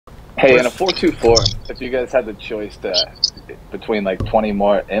Hey, in a 4-2 form, if you guys had the choice to between like 20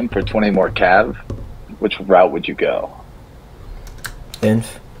 more imp or 20 more cav, which route would you go?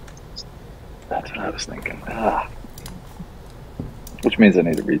 Inf. That's what I was thinking. Which means I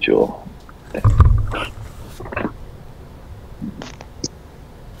need to retool.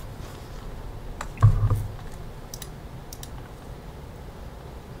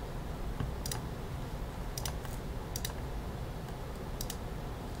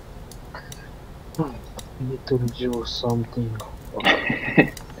 Need to do something.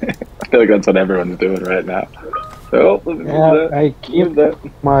 I feel like that's what everyone's doing right now. Oh, let me Yeah, move that. I keep Move that.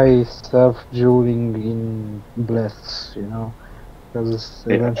 myself dueling in blasts, you know, because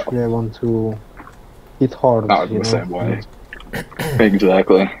Yeah. eventually I want to hit hard, Not you the know. same way.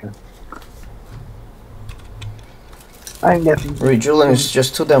 Exactly. I'm getting Rejuling is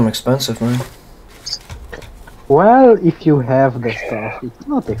just too damn expensive, man. Well, if you have the stuff, it's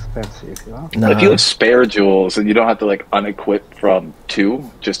not expensive, you know. Nah. If you have spare jewels and you don't have to like unequip from 2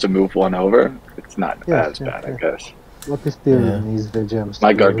 just to move 1 over, it's not Yes, as yes, bad, I yes. guess. What is still Yeah. needs the gems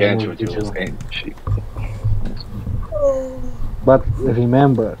My to gargantua remove the jewels jewel. ain't cheap. But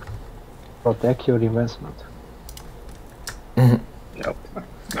remember, protect your investment. Yep.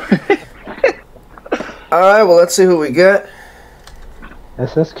 Alright, well, let's see who we get.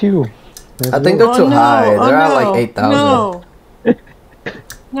 SSQ. I think they're too high. They're at like 8,000. No.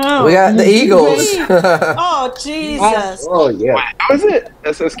 No. We got the Eagles. Wait. Oh, Jesus. Oh yeah. How is it?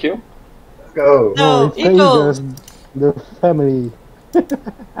 SSQ? Go. No, It's Eagles. the family.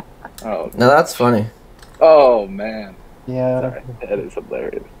 Oh. No, that's funny. Oh man. Yeah. Sorry. That is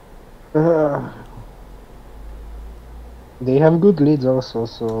hilarious. They have good leads also,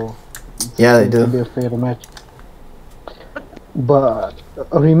 so Yeah, they it's going to do. be a fair match. But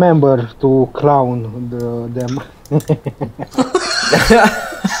remember to clown them.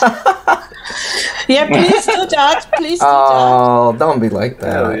 Yeah, please do that. Please do that. Oh, don't be like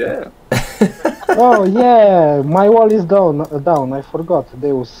Hell that. yeah. Oh yeah, my wall is down. I forgot.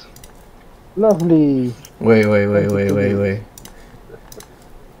 Deus. Lovely. Wait.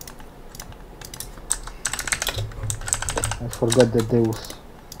 I forgot that Deus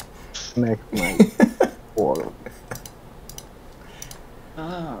smacked my wall.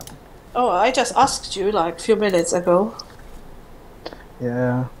 Oh, I just asked you like a few minutes ago.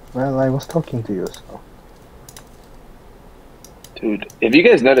 Yeah. Well, I was talking to you, so. Dude, have you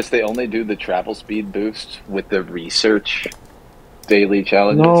guys noticed they only do the travel speed boost with the research daily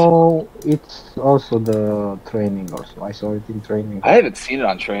challenges? No, it's also the training. Also, I saw it in training. I haven't seen it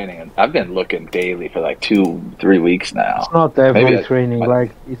on training, and I've been looking daily for like 2-3 weeks now. It's not every Maybe training.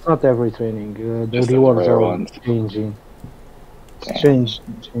 Like it's not every training. The Just the rewards rare are ones. changing. Damn.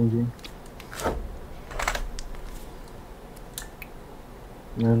 Changing.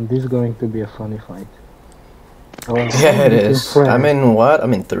 And this is going to be a funny fight. Yeah, it is. I'm in what?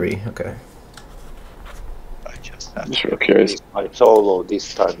 I'm in 3. Okay. I'm just real curious. My solo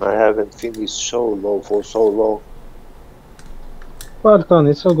this time. I haven't finished solo for so long. Barton,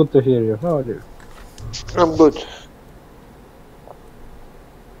 it's so good to hear you. How are you? I'm good.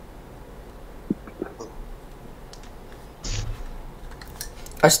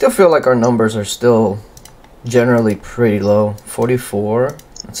 I still feel like our numbers are still generally pretty low. 44?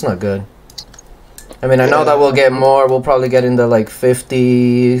 That's not good. I mean, I know that we'll get more. We'll probably get into like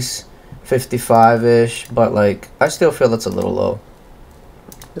 50s, 55-ish, but like, I still feel that's a little low.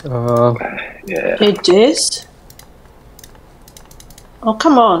 Yeah. It is. Oh,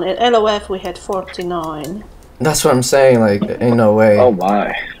 come on. At LOF we had 49. That's what I'm saying, like, ain't no way. Oh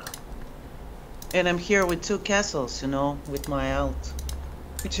my. And I'm here with 2 castles, you know, with my alt.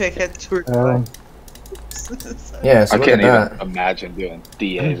 Which I had to revive. Yeah, so I look can't at even that. imagine doing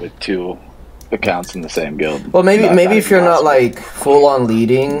DA with 2 accounts in the same guild. Well, maybe Not maybe that if you're not impossible. like full on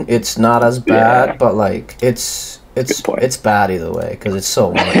leading, it's not as bad. Yeah. But like it's Good point. it's bad either way because it's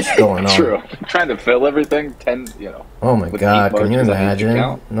so much going on. True. Trying to fill everything, 10, Oh my with god, 8 can you marches on each imagine?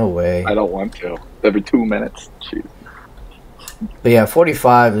 account. No way. I don't want to. Every 2 minutes. Jeez. But yeah,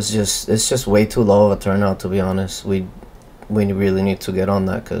 45 is just way too low of a turnout, to be honest. We really need to get on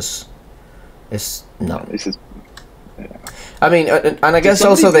that because it's no. This is. I mean, and I Did guess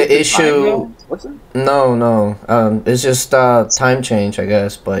somebody also make the time issue. rounds? What's it? No. It's just time change, I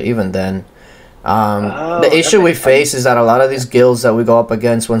guess. But even then, Oh, the that issue we makes face sense. is that a lot of these guilds that we go up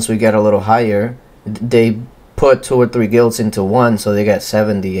against once we get a little higher, they put 2 or 3 guilds into one, so they get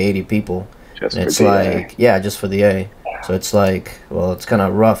 70, 80 people. Just And for it's DA. like, yeah, just for the A. So it's like, well, it's kind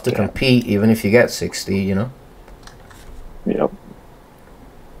of rough to compete even if you get 60, you know? Yep.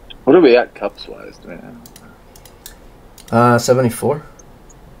 What are we at cups wise, man? 74.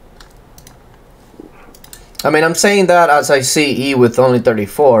 I mean, I'm saying that as I see E with only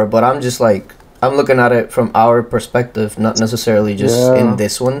 34, but I'm just like, I'm looking at it from our perspective, not necessarily just in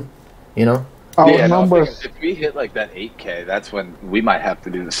this one, you know? Our Yeah, no, numbers. if we hit like that 8K, that's when we might have to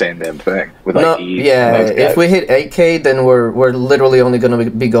do the same damn thing with No, like E. yeah, and those if guys. we hit 8K, then we're literally only going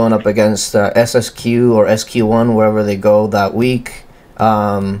to be going up against SSQ or SQ1, wherever they go that week.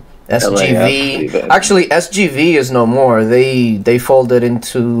 SGV. LAF, Actually, SGV is no more. They folded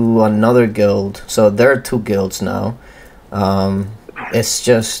into another guild, so there are 2 guilds now. It's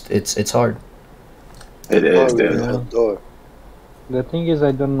just it's hard. It is, Oh, dude. yeah. Door. The thing is,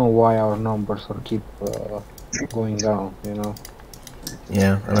 I don't know why our numbers are keep going down. You know,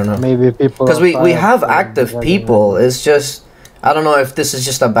 Yeah, I don't know. maybe people. Because are we tired have of active dragging people. it. It's just I don't know if this is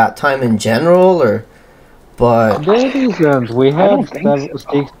just a bad time in general or, but There isn't. We I had don't think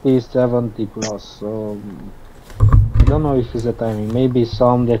so. 60, 70 plus. So I don't know if it's the timing. Maybe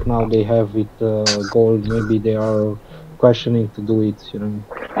some that now they have it gold. Maybe they are questioning to do it. You know.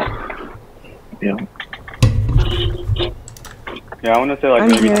 Yeah. Yeah, I want to say like I'm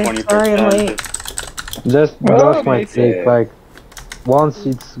maybe here. 20%. Sorry, I'm late. Just Oh, that's my amazing. take. Like once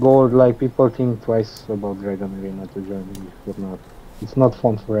it's gold, like people think twice about Dragon Arena to join if not. It's not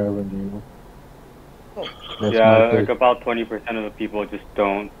fun forever, you know. That's Yeah, my like take. about 20% of the people just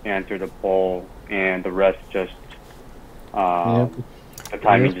don't answer the poll, and the rest just the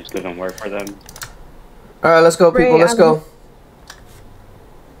timing just doesn't work for them. all right, let's go, people. Ray, Let's go.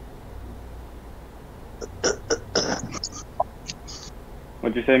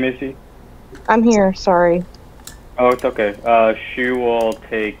 What'd you say, Macy? I'm here, sorry. Oh, it's okay. She will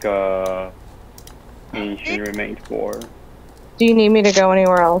take Ancient Remains 4. Do you need me to go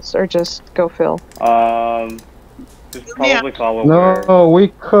anywhere else or just go Phil? Just probably follow No,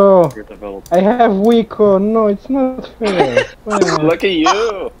 Wiko. where it's available. I have Wiko. No, it's not fair. Look at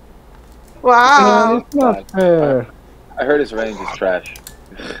you. Wow. It's not fair. I heard his range is trash.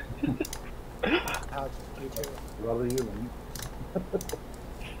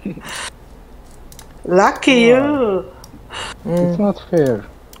 Lucky you. It's not fair.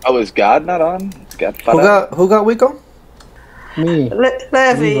 Oh, is God not on? Is God flat out? Who got Wiko? Me.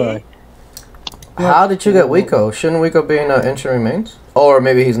 Levi. Levi. How did you get Wiko? Shouldn't Wiko be in Ancient Remains? Or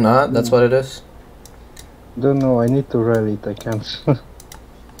maybe he's not. That's what it is. Don't know. I need to rally it. I can't.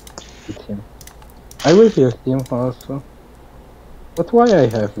 With him. I will hear him also. But why I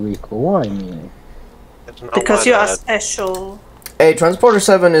have Wiko? Why me? Because you are special. Hey, Transporter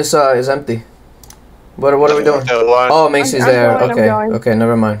 7 is empty. What are we doing? Oh, Macy's I'm there. going, I'm Okay, going. okay,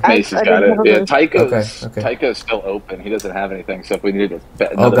 never mind. Mace's I got didn't it. know Yeah, this. Tycho's, Okay. Tycho's still open. He doesn't have anything, so if we needed Oh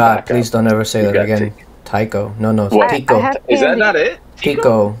another God, backup, please don't ever say we that got again. Tycho. No, What? I Tico. have Is that candy. not it?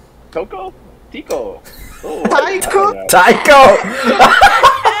 Tico. Tico? Tico. Oh, Tycho? Tycho!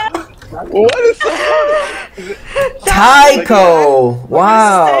 What is so funny? Tycho! Stay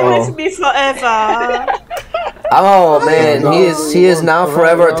Wow. with me forever. Oh man, he is now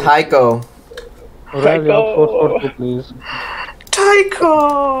forever Tycho. Rally out 442, please.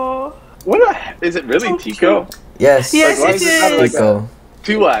 Tycho. Is it really So Tico? Yes. Yes, Like, why it is it not like is. Tico.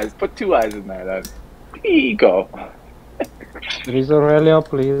 2 eyes. Put 2 eyes in there. Then. Tico. There is a rally up,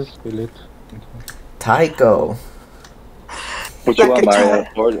 please. Fill it. Tycho. What Like you want, a Mario? child.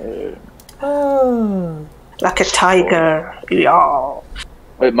 Or- Oh. Like a tiger. Yeah.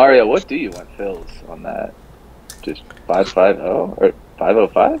 Wait, Mario, what do you want fills on that? Just 550 or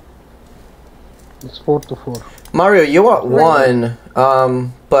 505? It's 4-4. Mario, you want one,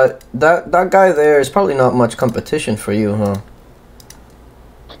 but that guy there is probably not much competition for you, huh?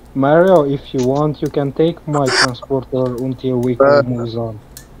 Mario, if you want, you can take my transporter until Wiko moves on.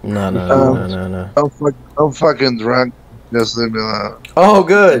 No. I'm fucking drunk. Just leave me alone. Oh,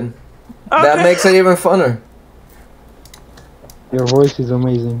 good. That Okay. makes it even funner. Your voice is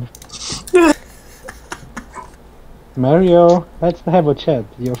amazing. Mario, let's have a chat.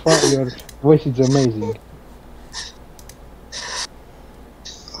 Your voice is amazing.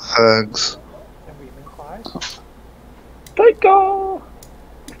 Thanks. Tycho!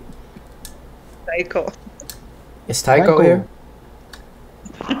 Psycho. Is Tycho here?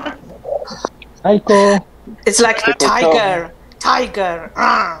 Tycho! It's like a Tycho. tiger. Tiger.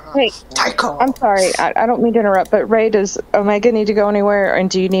 Ah. Hey, Tycho. I'm sorry, I don't mean to interrupt, but Ray, does Omega need to go anywhere, and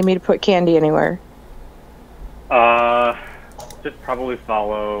do you need me to put Candy anywhere? Just probably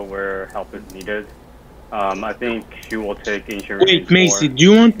follow where help is needed. I think she will take Ancient Wait, Remains Macy, 4. do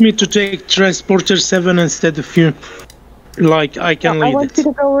you want me to take Transporter 7 instead of you? Like, I can I lead want it. you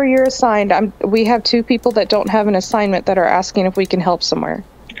to go where you're assigned. We have 2 people that don't have an assignment that are asking if we can help somewhere.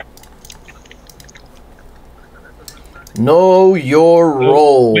 Know your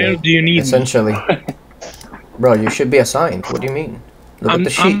role. Where do you need me? Essentially. Bro, you should be assigned. What do you mean? Look at the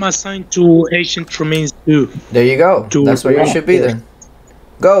sheet. I'm assigned to Ancient Remains 2. There you go. To That's where you should be then.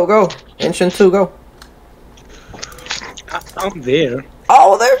 Go, go. Ancient 2, go. I'm there.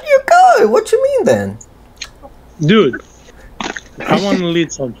 Oh, there you go. What you mean then? Dude, I want to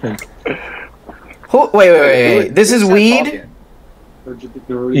lead something. Wait. This is weed?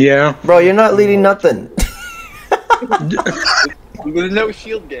 Yeah. Bro, you're not leading nothing. There's no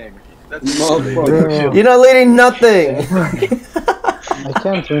shield gang. That's You're not leading nothing. I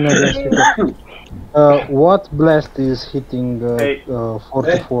can't win against you. What blast is hitting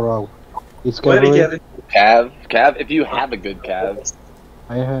 44 out? It's cavalry. Cav, if you have a good Cav.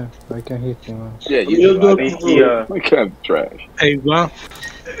 I can hit him. Yeah, you do. I can't trash. Ava.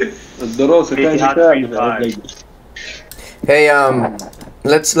 Hey,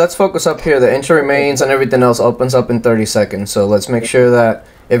 let's focus up here. The entry remains and everything else opens up in 30 seconds. So let's make sure that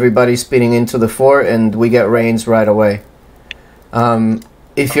everybody's speeding into the fort and we get rains right away.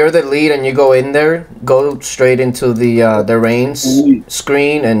 If you're the lead and you go in there, go straight into the rains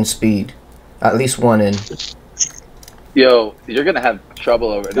screen and speed. At least one in. Yo, you're gonna have trouble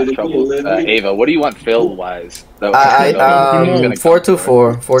over not trouble. Ava, what do you want fill wise?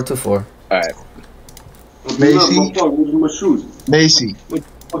 424. 424. All right. Macy.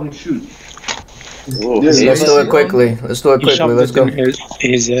 Ooh, Let's do it quickly. Let's go.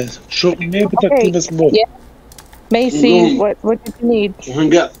 Yeah. Macy, what did you need?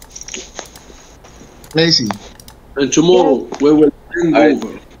 Macy. And tomorrow we will bring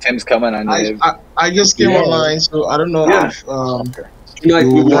over. Tim's coming on you. I just came online, so I don't know if Tonight we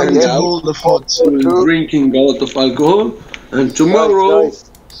you will want hang to out. hold the fort. We're drinking a lot of alcohol, and tomorrow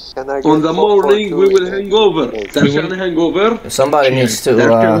on the morning we will hang over. Tarkan hangover. Somebody needs to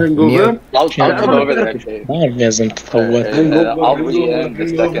hangover. I'll come over there. Dave. I'll be in the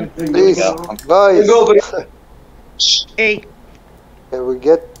second. Please, guys. Hey, Can we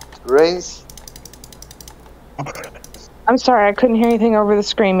get rains? I'm sorry, I couldn't hear anything over the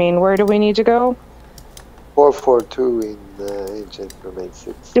screaming. Where do we need to go? 442 in Ancient Remains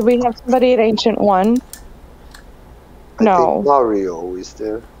 6. Did we have somebody at Ancient 1? I No. think Mario is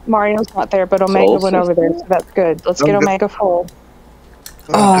there. Mario's not there, but Omega went over there, so that's good. Let's get Omega full.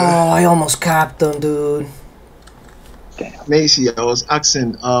 Oh, I almost capped them, dude. Macy, I was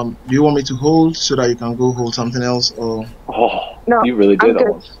asking, do you want me to hold so that you can go hold something else, or? Oh, No, you really did I'm good.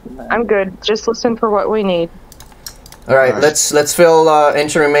 almost. I'm good. Just listen for what we need. All right, let's fill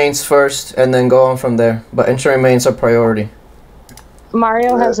entry remains first, and then go on from there. But entry remains are priority.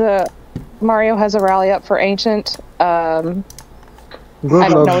 Mario has a rally up for Ancient. Good I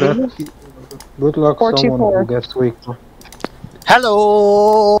don't luck, know. Jeff. Good luck, 424. someone who gets weak.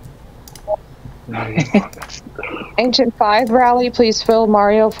 Hello. Ancient 5 rally, please fill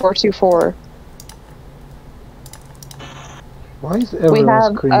Mario 424. Why is everyone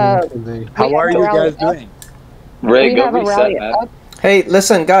have, screaming today? How are you guys doing? Ray, We go have a reset, rally man. up. Hey,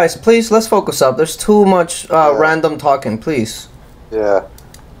 listen, guys, please let's focus up. There's too much random talking, please. Yeah.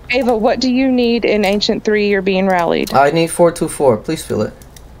 Ava, what do you need in Ancient 3? You're being rallied. I need 424. Please fill it.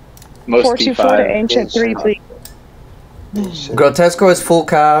 Most 424 to T5. Ancient 3, please. Grotesco is full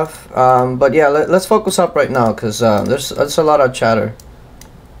cav. But yeah, let's focus up right now because there's a lot of chatter.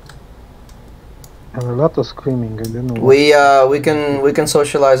 And a lot of screaming. I don't know. We can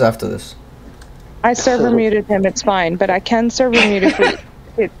socialize after this. I server muted him, it's fine, but I can server mute if we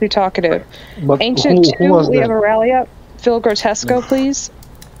get too talkative. But Ancient who 2, was we that? have a rally up. Phil Grotesco, please.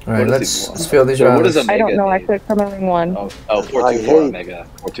 All right, What does let's he fill these So what rallies. does I don't Omega know, I need? clicked from ring 1. Oh, 424 Omega.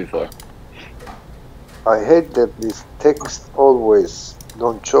 424. I hate that this text always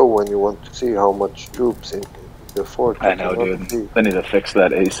don't show when you want to see how much troops in the fort. I know, dude. They need to fix that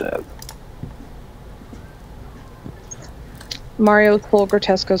ASAP. Mario's full,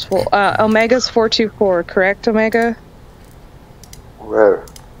 Grotesco's full. Omega's 424, correct, Omega? Where?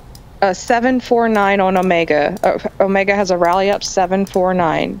 749 on Omega. Omega has a rally up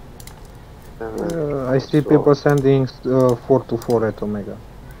 749. I see people sending 424 at Omega.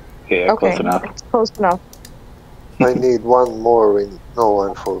 Yeah, Okay, close enough. close enough. I need one more in. No,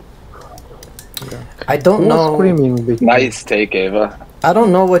 I'm full. I don't Who was know. screaming? Big Nice take, Ava. I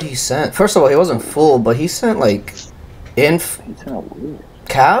don't know what he sent. First of all, he wasn't full, but he sent like inf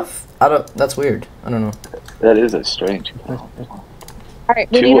cav. That's weird. I don't know. That is a strange. Alright,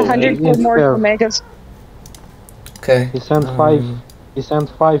 we need 104 more Yeah. Omegas. Okay. He sent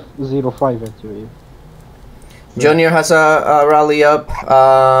 505 at you. Junior has a rally up.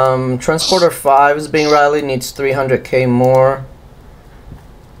 Transporter 5 is being rallied. Needs 300k more.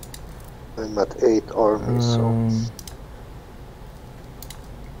 I'm at 8 armies, so.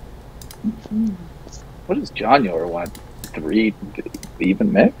 What does John Yor want? 3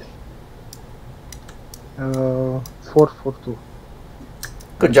 even mix? 4-4-2.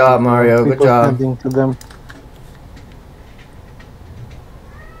 Good job, Mario. Good People job. sending to them.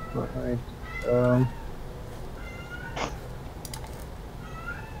 Right.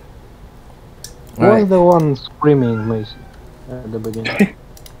 Who was the one screaming, Macy, at the beginning?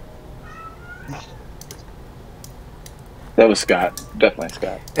 That was Scott. Definitely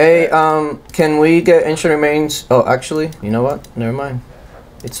Scott. Hey, can we get ancient remains? Oh, actually, you know what? Never mind.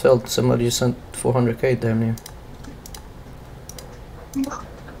 It's filled. Somebody just sent 400k damn near.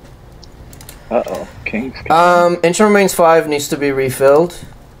 Uh-oh. Kings. Ancient remains 5 needs to be refilled.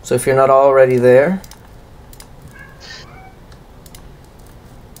 So if you're not already there.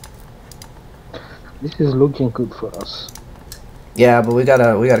 This is looking good for us. Yeah, but we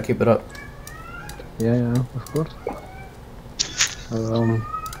gotta keep it up. Yeah, of course.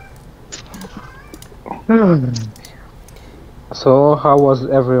 So how was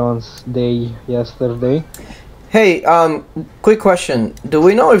everyone's day yesterday? Hey, quick question. Do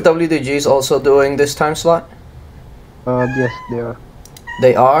we know if WDG is also doing this time slot? Yes, they are.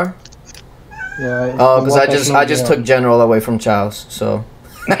 They are? Yeah. Oh, because I just took general away from Chow's, so.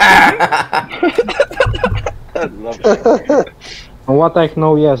 I love it. From what I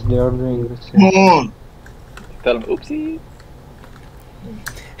know, yes, they are doing this. Come on. Tell him, oopsie.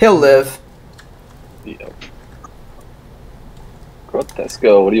 He'll live. Yep.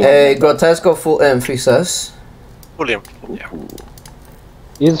 Grotesco, what do you Hey, want? Grotesco full inf, he says. Full imp, yeah.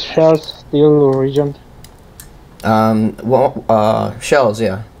 Is Shells still regent? Well, Shells,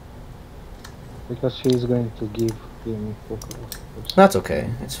 yeah. Because she's going to give him focus. That's okay,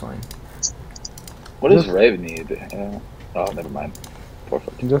 it's fine. What does Rave need? Oh, never mind.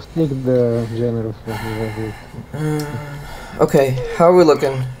 Just take the general from here. Okay, how are we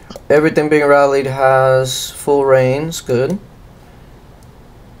looking? Everything being rallied has full reigns, good.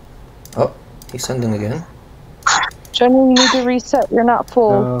 Oh, he's sending again. Johnny, you need to reset. You're not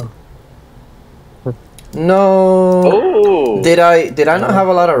full. No. Oh. Did I not have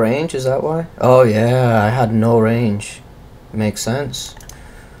a lot of range? Is that why? Oh yeah, I had no range. Makes sense.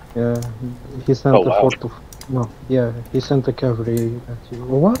 Yeah, he sent a 4 to. No, yeah, he sent a cavalry at you.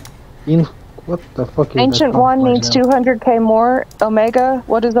 What? What the fuck is Ancient that one needs now? 200k more. Omega,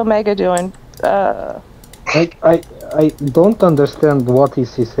 what is Omega doing? I don't understand what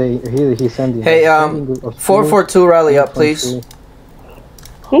is he saying. He's sending. Hey, 442 rally up, please.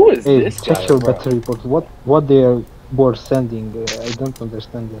 Who is Hey, this check guy, your bro? battery report. What they were sending? I don't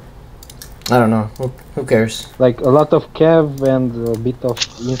understand that. I don't know. Who cares? Like a lot of cav and a bit of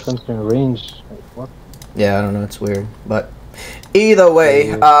infantry range. Like, what? Yeah, I don't know. It's weird, but either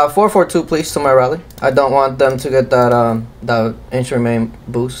way, 442, please to my rally. I don't want them to get that that ancient remain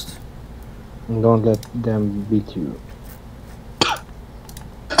boost. Don't let them beat you.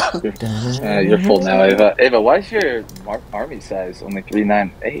 You're full now, Ava. Ava, why is your army size only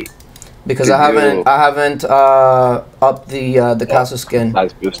 398? Because I haven't upped the castle skin.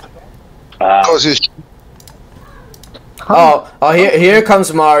 Size boost. Oh, here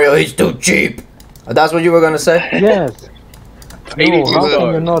comes Mario. He's too cheap. That's what you were gonna say? Yes. No, how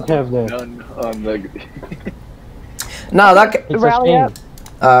can you not have that? None on the... No, that. Rally up.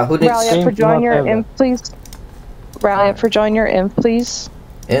 Who needs? Rally up for join your inf, please. Rally up for join your inf, please.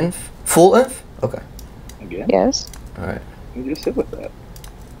 Inf? Full inf? Okay. Again? Yes. Alright. You just sit with that.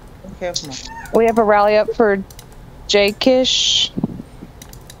 Okay, We have a rally up for Jakish.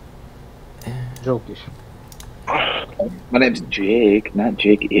 Jokish. My name's Jake, not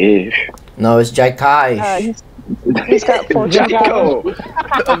Jake-ish. No, it's Jaikai. He's got 14 Jaiko!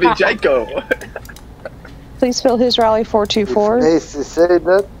 That'll be Jaiko! Please fill his rally 424. If Macy say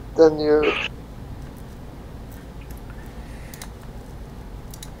that, then you...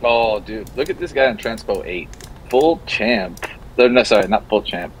 Oh, dude, look at this guy in Transpo 8. Full champ. No, sorry, not full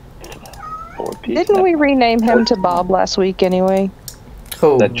champ. 4-piece. Didn't we rename him to Bob last week anyway?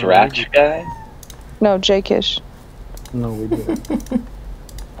 Who? The Dratch guy? No, Jakish. No, we didn't.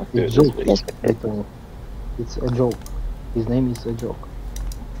 Dude, It's joke. It's a joke. His name is a joke.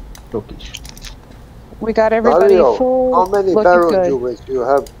 Jokish. We got everybody Mario, full. how many looking barrel good. jewels you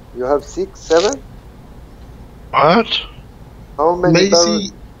have? You have 6, 7? What? How many barrel?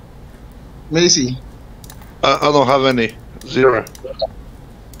 Macy. I don't have any. 0.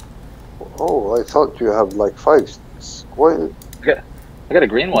 Oh, I thought you have like 5. Well, I got a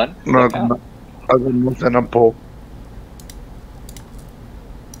green one. No, I got nothing on pole.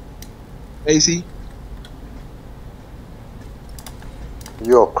 Macy.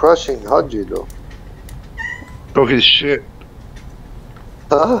 you're crushing Haji though. Talk his shit.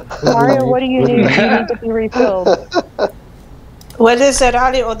 Mario, what do you need? Do you need to be refilled? Well, there's the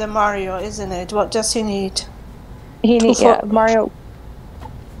rally or the Mario, isn't it? What does he need? He needs, yeah, Mario.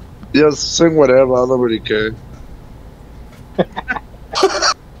 Just sing whatever, I don't really care.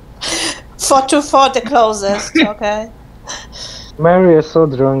 424 the closest, okay? Mario is so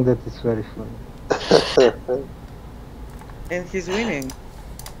drunk that it's very funny. And he's winning.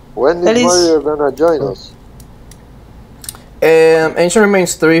 When is Mario gonna join us? Ancient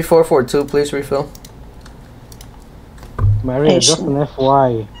Remains 3442, please refill. Mario, just an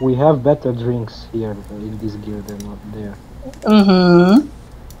FY, we have better drinks here in this guild than not there.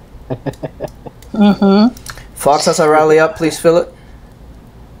 Fox has a rally up, please fill it.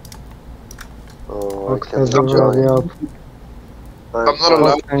 Oh, Fox has a rally up. I'm not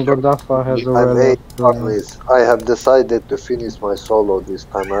allowed. And Gordafa has a I'm rally 8 up. always. I have decided to finish my solo this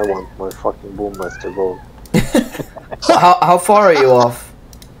time. I want my fucking Boom Master gold. How far are you off?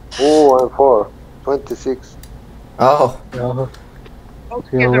 Oh, I'm 4. 26. Oh.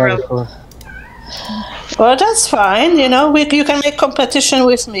 Well, that's fine. You know, you can make competition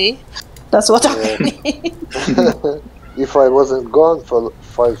with me. That's what I mean. If I wasn't gone for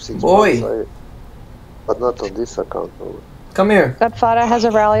 5-6 Boy. months, but not on this account. No. Come here. Godfather has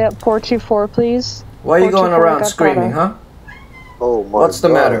a rally up 424, please. Why are you going 424 around Godfather. screaming, huh? Oh my What's the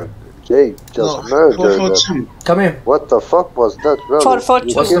God. matter? Jake just murdered that. Come here. What the fuck was that? Really?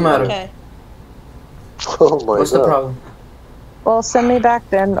 442. What's the matter? Okay. Oh my What's God. the problem? Well, send me back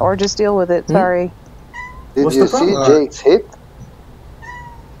then, or just deal with it. Sorry. Did What's you the see problem? Jake's hit?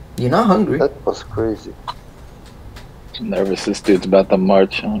 You're not hungry. That was crazy. Nervous this dude's about to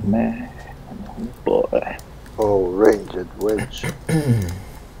march on me. Boy. Oh, ranged wedge.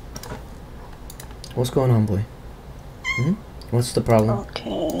 What's going on, boy? What's the problem?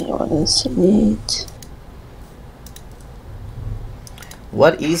 Okay, what does he need?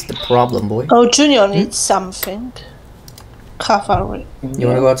 What is the problem, boy? Oh, Junior needs something. Cavalry. You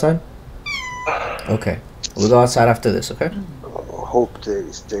wanna go outside? Okay. We'll go outside after this, okay? Hope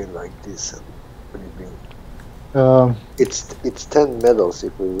they stay like this and win. It's 10 medals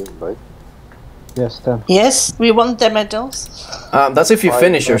if we win, right? Yes, 10. Yes, we want the medals. That's if you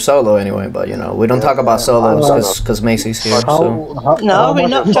finish your solo anyway, but you know, we don't talk about solos because Macy's here, so... No, we're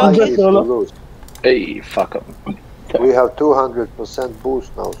not talking. Hey, fuck up. We have 200%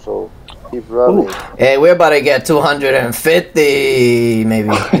 boost now, so keep running. Hey, we're about to get 250 maybe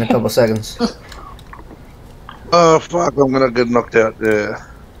in a couple seconds. Oh fuck, I'm gonna get knocked out there.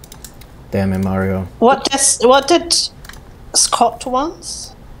 Damn it, Mario. What did Scott want?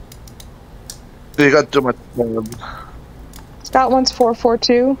 You got too much time. Scott wants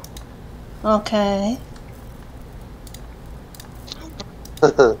 442. Okay.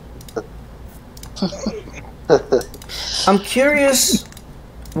 I'm curious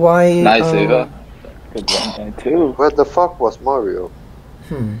why... Nice, Ava. Good one, too. Where the fuck was Mario?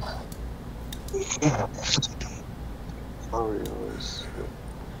 Mario is...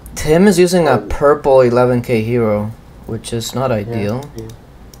 Tim is using a purple 11k hero, which is not ideal.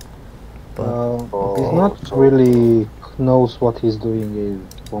 He's not really knows what he's doing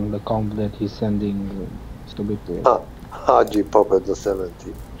from the comp that he's sending to be played. Haji Pop at the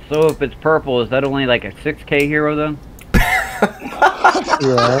 70. So if it's purple, is that only like a 6k hero then?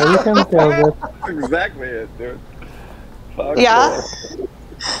 Yeah, you can tell that. That's exactly it, dude. Fuck Yeah.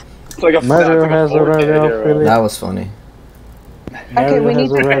 It's like a Mario has a red outfit. That was funny. Okay, we need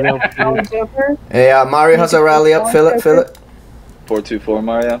to red Solid Joker. Hey, Mario has a rally up. Fill it, fill it. 424,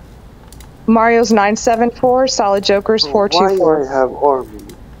 Mario. Mario's 974. Solid Joker's Why 424. I have army?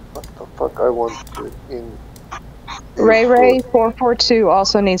 What the fuck I want to in... Ray 442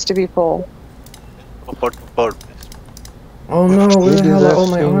 also needs to be full. Oh no, where the hell are all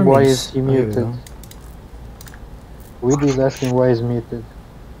my asking why is armies? he Oh, here we muted? go. Weed is asking why he's muted.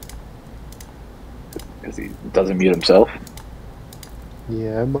 Because he doesn't mute himself.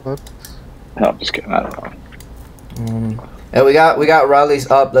 Yeah, but... No, I'm just kidding. I don't know. Hey, we got rallies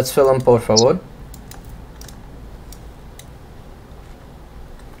up. Let's fill them, por favor.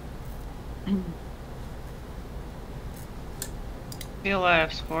 He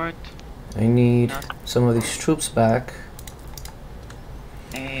laughs for it. I need some of these troops back.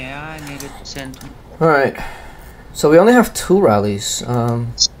 Yeah, I needed to send him. Alright. So we only have 2 rallies.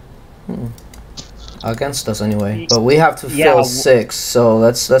 Against us anyway. But we have to fill 6, so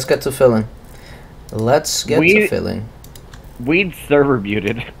let's get to filling. Let's get to filling. Weed's server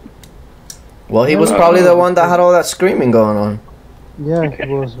muted. Well, he was probably the one that had all that screaming going on. Yeah,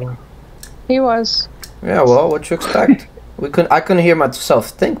 he was. He was. Yeah, well, what you expect? I couldn't hear myself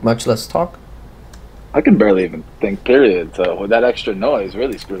think, much less talk. I can barely even think, period. So with that extra noise,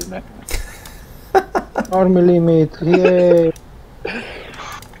 really screwed me. Army limit, yay!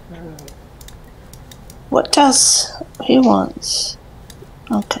 What does he wants?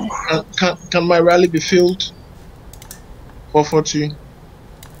 Okay. Can my rally be filled? 442.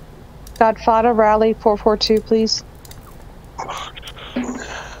 Godfather rally 442, please.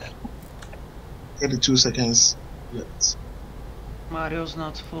 32 seconds. Yes. Mario's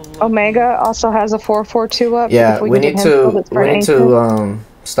not full. Omega also has a 442 up. Yeah, if we can need get him filled, it's for ancient. to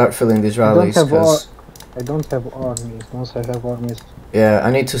start filling these rallies because I don't have armies. Once I have armies. yeah,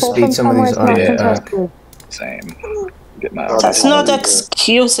 I need to Pull speed from some of these somewhere it's not armies back. contested. Same. Get my That's not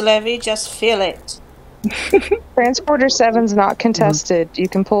excuse, Levy. Just feel it. Transporter 7's not contested. You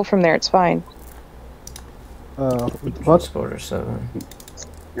can pull from there. It's fine. What? Transporter 7.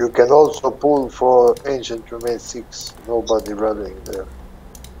 You can also pull for Ancient Remain 6. Nobody rallying there.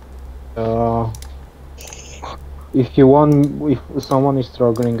 If you want, if someone is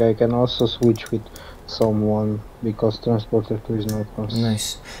struggling, I can also switch with someone because Transporter 2 is not constant.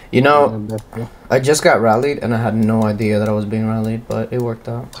 Nice. You know, I just got rallied and I had no idea that I was being rallied, but it worked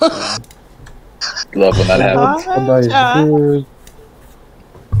out. Love when that happens. That is good.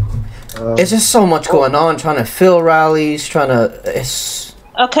 It's just so much going on, trying to fill rallies, it's...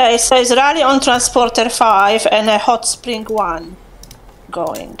 Okay, so it's rally on Transporter 5 and a Hot Spring 1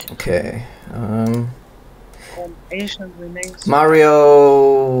 going. Okay, Ancient remains.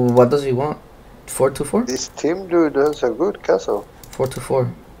 Mario, what does he want? 424? This team dude has a good castle. 424.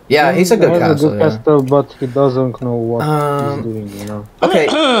 Yeah, he's a good castle. Castle, but he doesn't know what he's doing, you know. Okay.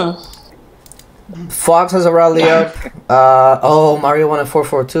 Fox has a rally up. Oh, Mario wanted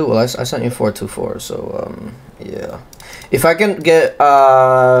 442. Well, I sent you 424, so yeah. If I can get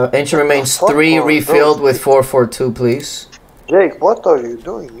Ancient Remains 3 refilled with 442, please. Jake, what are you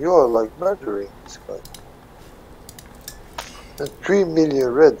doing? You are like murdering this guy. The 3 million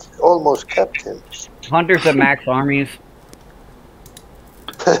red almost capped him. Hunters at max armies.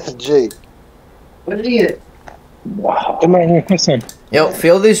 Jake. What did he get? Wow. Yo,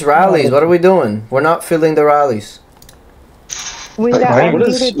 fill these rallies. What are we doing? We're not filling the rallies.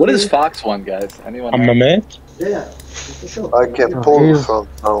 What is Fox one, guys? Anyone? I'm a man. Yeah. I can pull from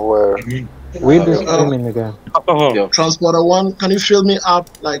somewhere. We're just streaming again. Transporter 1, can you fill me up?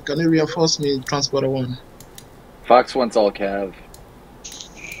 Like, can you reinforce me, Transporter 1? Fox one's all Cav.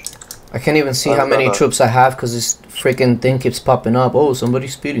 I can't even see how many troops I have because this freaking thing keeps popping up. Oh,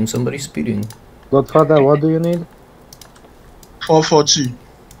 somebody's speeding, somebody's speeding. Godfather, what do you need? 442.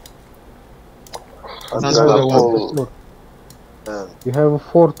 You have a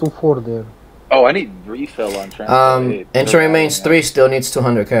 424 there. Oh, I need refill on Transport 8. Ancient Remains 3 still needs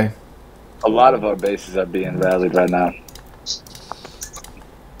 200k. A lot of our bases are being rallied right now.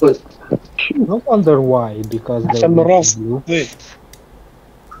 No wonder why, because they're blue.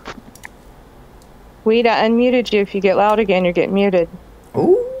 Weed, I unmuted you. If you get loud again, you're getting muted.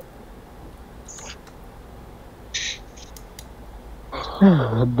 Ooh.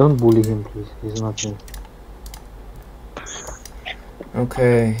 Don't bully him, please. He's not me.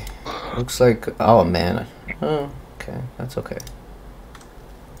 Okay. Looks like... Oh, man. Oh, okay. That's okay.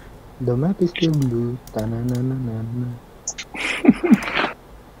 The map is still blue.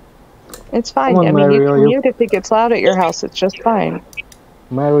 It's fine. Come on, I mean, Mario, you can mute if it gets loud at your house. It's just fine.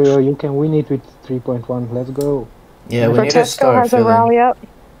 Mario, you can win it with 3.1. Let's go. Yeah, we need to start has a rally up.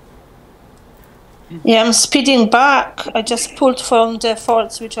 Yeah, I'm speeding back. I just pulled from the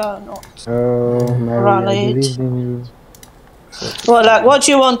forts which are not Mario, rallied. I believe in you. Well, like, what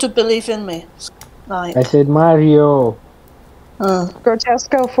do you want to believe in me? Like, I said Mario.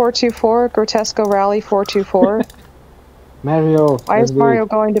 Grotesco 424. Grotesco rally 424. Mario. Why is Mario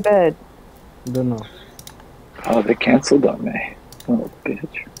going to bed? Don't know. Oh, they canceled on me. Oh,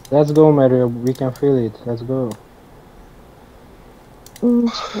 bitch. Let's go, Mario. We can feel it. Let's go.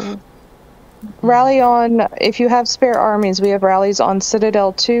 Rally on, if you have spare armies, we have rallies on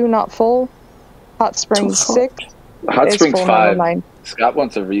Citadel 2, not full. Hot Springs 6. Hot Springs full, 5. 9. Scott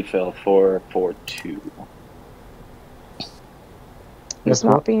wants a refill 442. He's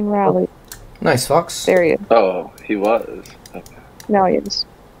not being rallied. Nice, Fox. There he is. Oh, he was. Okay. Now he is.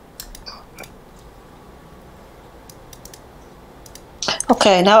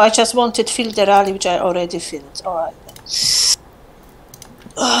 okay, now I just wanted to fill the rally which I already filled. Alright.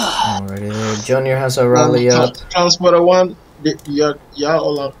 Alrighty there. Junior has a rally up. Transporter 1, you're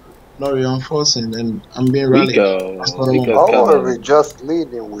all not reinforcing, and I'm being rallied. How are we just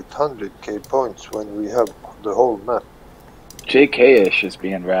leading with 100k points when we have the whole map? JK-ish is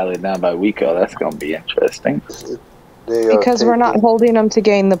being rallied now by Wico. That's going to be interesting. They are Because we're not holding them to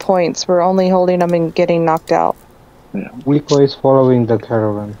gain the points. We're only holding them and getting knocked out. Wiko is following the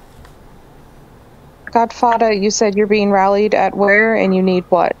caravan. Godfather, you said you're being rallied at where and you need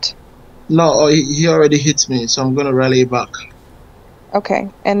what? No, he already hit me, so I'm gonna rally back. Okay,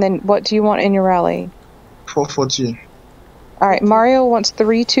 and then what do you want in your rally? 442. Alright, Mario wants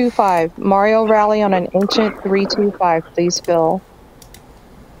 325. Mario rally on an ancient 325, please, Phil.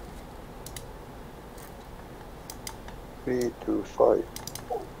 325.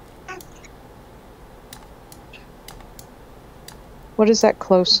 What is that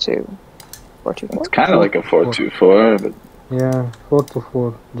close to? 424? It's kind of like a 424, but Yeah,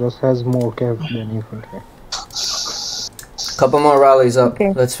 4-4. Just has more cav than infantry. Couple more rallies up.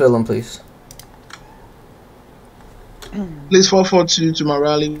 Okay. Let's fill them, please. Please 442 to my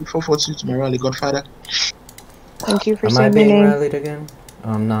rally. 442 to my rally, Godfather. Thank you for Am I saying your being name. rallied again?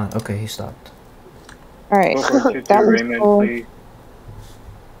 I'm not. Okay, he stopped. Alright, 442 that was Raymond, cool. please.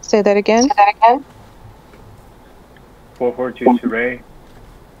 Say that again? 442 to Ray.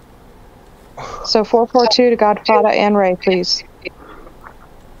 So 442 to Godfather and Ray, please.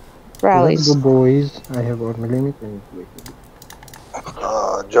 Rallies. Let's go, boys. I have our limit.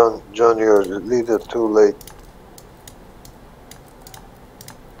 John, you're the leader too late.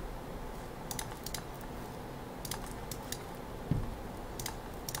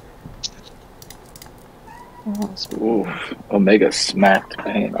 oof, Omega smacked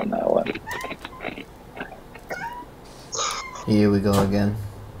pain on that one. Here we go again.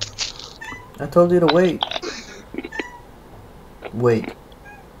 I told you to wait. Wait.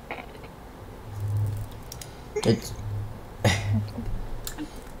 It's...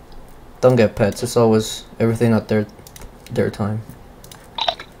 Don't get pets. It's always everything at their time.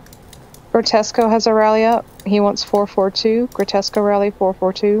 Grotesco has a rally up. He wants 442. Grotesco rally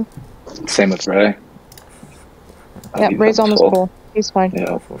 442. Same with Ray. Yep, Ray's almost full. He's fine.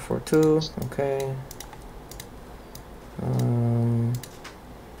 Yeah. 442. Okay.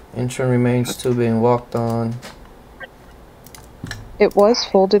 Intron remains 2 being walked on. It was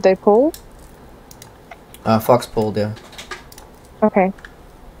full. Did they pull? Fox pulled, yeah. Okay.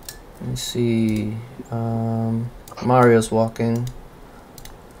 Let me see. Mario's walking.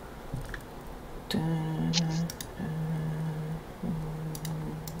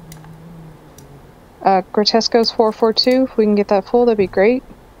 Grotesco's 442. If we can get that full, that'd be great.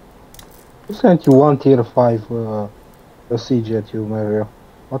 Who sent you one tier 5 siege at you, Mario?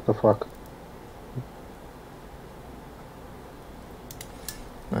 What the fuck?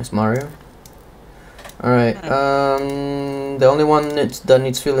 Nice, Mario. Alright, the only one that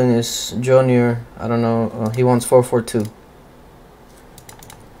needs filling is Junior. I don't know, he wants 442.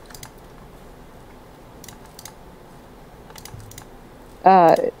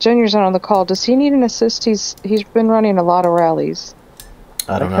 Junior's not on the call. Does he need an assist? He's been running a lot of rallies.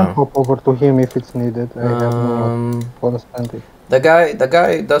 I don't can know. hop over to him if it's needed. I have no understanding. The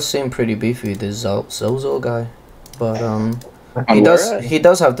guy does seem pretty beefy, this Zozo guy. But he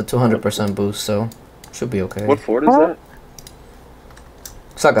does have the 200% boost, so should be okay. What fort is that?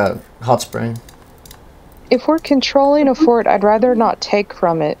 It's like a hot spring. If we're controlling a fort, I'd rather not take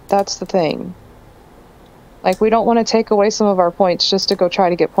from it. That's the thing. Like, we don't want to take away some of our points just to go try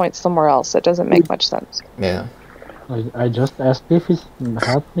to get points somewhere else. That doesn't make much sense. Yeah. I just asked if it's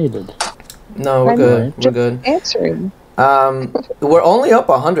not needed. No, we're good. We're good. Answering. We're only up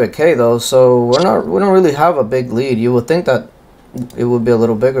 100k though, so we don't really have a big lead. You would think that it would be a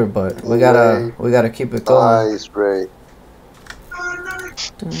little bigger, but we gotta keep it going. Nice, Ray.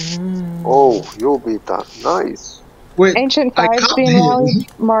 Oh, you'll be that nice. Wait, Ancient 5's being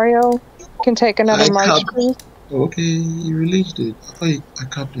rallied. Mario can take another march, please. Okay, you released it. I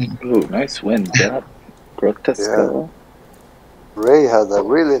capped him. Ooh, nice win, Dad. Grotesco. Yeah. Ray had a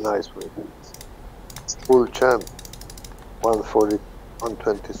really nice win. Full champ. 140,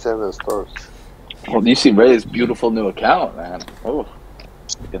 127 stars. Well, you see Ray's beautiful new account, man. Oh,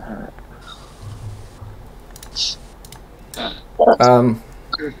 look at her.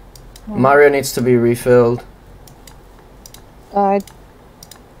 Mario needs to be refilled.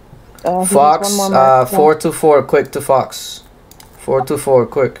 Fox, 424, quick to Fox. 424,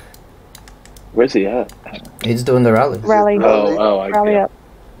 quick. Where's he at? He's doing the rally. Rally. I rally up.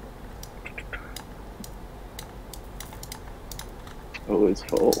 Oh, it's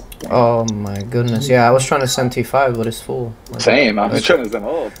full. Oh my goodness. Yeah, I was trying to send T5, but it's full. Like, same. I was trying to send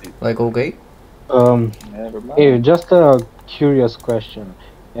all. Like okay. Never mind. Hey, just a curious question.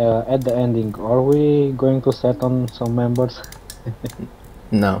 At the ending, are we going to set on some members?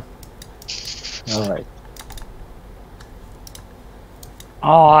 No. Alright.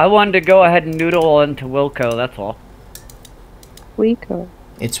 Oh, I wanted to go ahead and noodle into Wilco, that's all. Wico?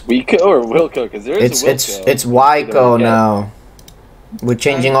 It's Wico or Wilco? Because there is a Wilco. it's Wyco now. We're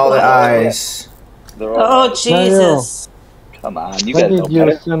changing all the eyes. They're all Oh, Jesus. Come on, you Why guys know did you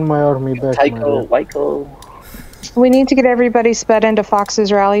better. send my army back, Tycho, Mario? Wyco. We need to get everybody sped into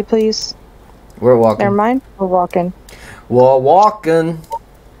Fox's rally, please. We're walking. Never mind. We're walking. We're walking.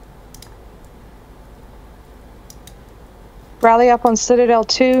 Rally up on Citadel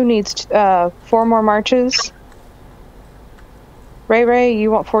 2 needs 4 more marches. Ray,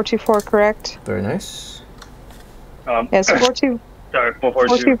 you want 424, correct? Very nice. Yes, 42. Sorry,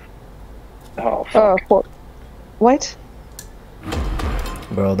 442. Oh, fuck. What?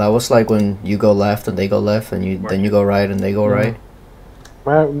 Bro, that was like when you go left and they go left, and then you go right and they go right.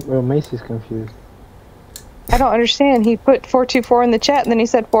 Macy's confused. I don't understand. He put 424 in the chat and then he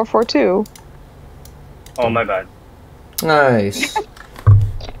said 442. Oh, my bad. Nice.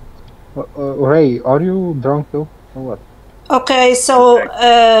 Ray, are you drunk too, or what? Okay, so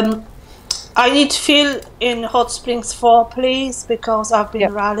I need to fill in Hot Springs 4, please, because I've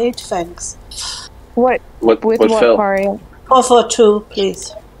been rallied. Thanks. With what, Mario? 442,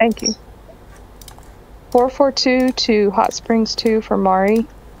 please. Thank you. 442 to Hot Springs 2 for Mari.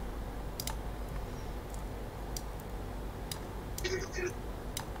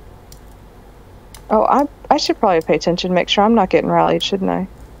 Oh, I should probably pay attention, make sure I'm not getting rallied, shouldn't I?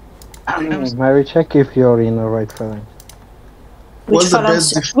 Mary, check if you're in the right phalanx.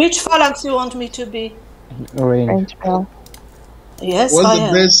 Which phalanx you want me to be? Range. Yes, I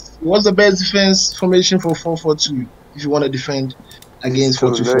am. What's the best defense formation for 442 if you want to defend against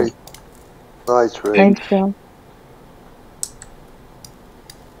 424? Nice range. Thanks, Bill.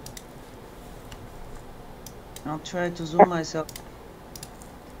 I'll try to zoom myself.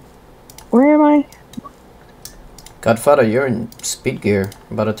 Where am I? Godfather, you're in speed gear.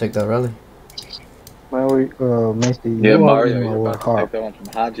 About to take that rally. Mary, Macy, Yeah, you Mario, are you're about to take that one from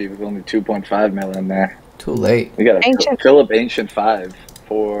Haji with only 2.5 mil in there. Too late. We gotta Ancient. fill up Ancient 5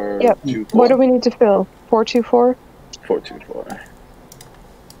 for Yep. 2-4. What do we need to fill? 424? 424.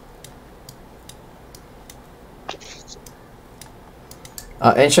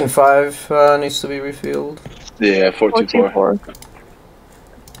 Ancient 5 needs to be refilled. Yeah, 424.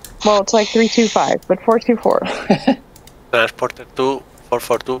 Well, it's like 325, but 424. Transporter 2,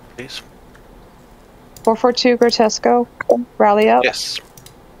 442, please. 442 Grotesco. Rally up. Yes.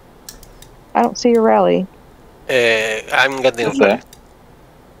 I don't see your rally. I'm getting rally.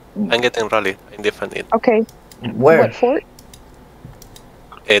 I'm getting rally. I'm defending. Okay. Where? What fort?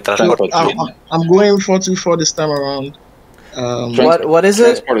 Transporter 2. I'm going 424 this time around. What is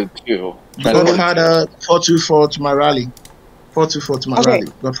it? Transporter 2. Godfather 424 to my rally. 424 to my Okay. rally.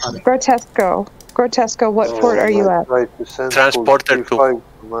 Godfather. Grotesco, what fort are you at? Try to send Transporter 2. to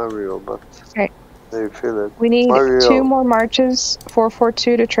Mario, but Okay. they feel it. We need Mario, 2 more marches.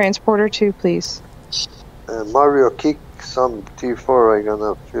 442 to Transporter 2, please. Mario, kick some T4. I'm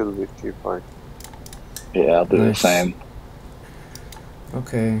gonna fill with T5. Yeah, I'll do the Nice. same.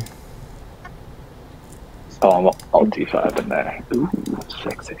 Okay. Oh, I'll T5 in there. Ooh,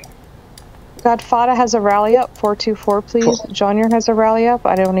 sexy. Godfather has a rally up. 424, please. Junior has a rally up.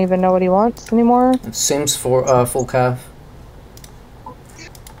 I don't even know what he wants anymore. It seems for full calf.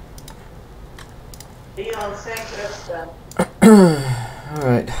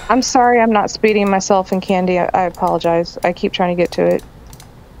 Alright. I'm sorry I'm not speeding myself in Candy. I apologize. I keep trying to get to it.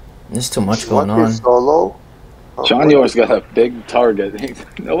 There's too much going What on. is solo? John Yor's got a big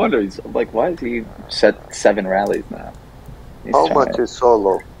target. No wonder he's like, why is he set 7 rallies now? He's How trying much to- is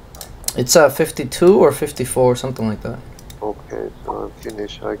solo? It's 52 or 54, something like that. Okay, so I'm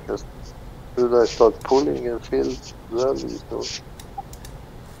finished. I can. Should I start pulling and fill rallies? Or?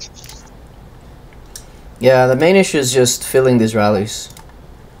 Yeah, the main issue is just filling these rallies.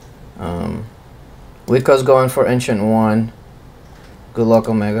 Wico's going for Ancient 1. Good luck,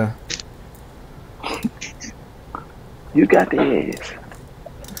 Omega. You got this.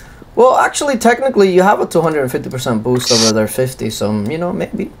 Well, actually, technically, you have a 250% boost over their 50, so, you know,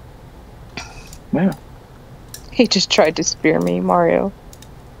 maybe. Yeah. He just tried to spear me, Mario.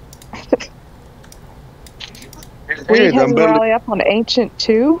 We have a rally up on Ancient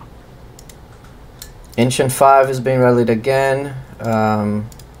 2. Ancient 5 is being rallied again.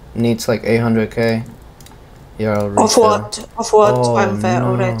 Needs like 800k. Yeah, I'll Of refill. what? Of what? Oh, I'm there no.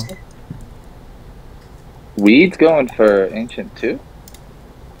 already. Weed's going for Ancient 2?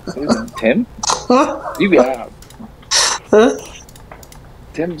 Tim? You got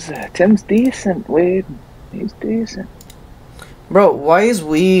Tim's decent, Wade. He's decent. Bro, why is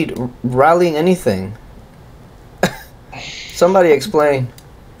Weed rallying anything? Somebody explain.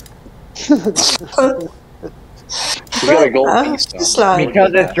 You got a gold piece, though. It's like,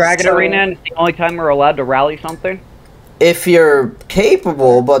 Because it's Dragon so- Arena and it's the only time we're allowed to rally something? If you're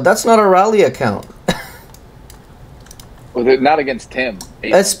capable, but that's not a rally account. Well, they're not against Tim.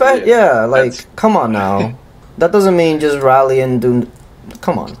 Yeah, like, come on now. That doesn't mean just rally and do...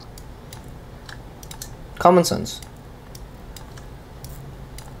 Come on. Common sense.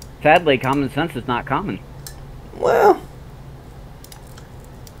 Sadly, common sense is not common. Well...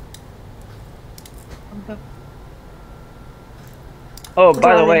 Oh,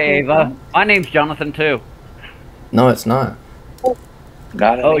 by the way, Ava, my name's Jonathan too. No, it's not.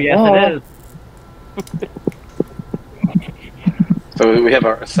 Oh, yes, it is. So we have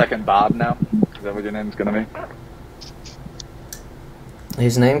our second Bob now? Is that what your name's gonna be?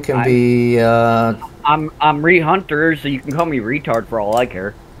 His name can be, I'm Re Hunter, so you can call me retard for all I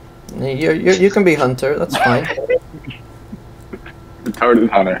care. You can be Hunter, that's fine. Retarded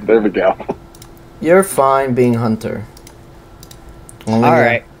Hunter, there we go. You're fine being Hunter. Only,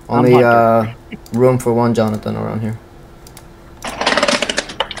 Alright, only room for one Jonathan around here.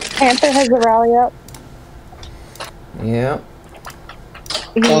 Panther has the rally up. Yeah.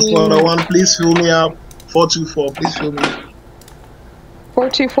 Transporter 1, please fill me up. 424, please fill me up.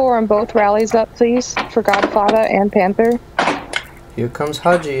 424 on both rallies up, please, for Godfather and Panther. Here comes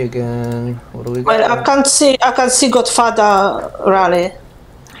Haji again. What do we got? Well, I can see Godfather rally.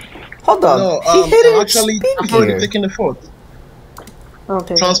 Hold on. No, he hit it actually, I'm already taking the fort.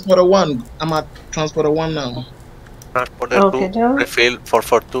 Okay. Transporter 1, I'm at Transporter 1 now. Transporter Okay, 2, John. refill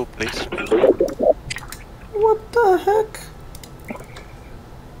 442, please. What the heck?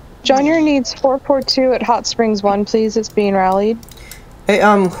 Junior needs 442 at Hot Springs 1, please. It's being rallied. Hey,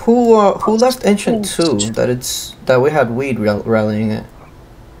 who left Ancient 2 that we had Weed rallying it?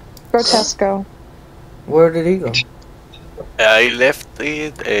 Grotesco. Where did he go? I left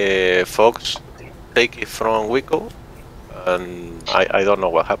it, Fox take it from Wico, and I don't know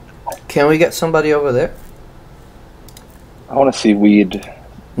what happened. Can we get somebody over there? I want to see Weed.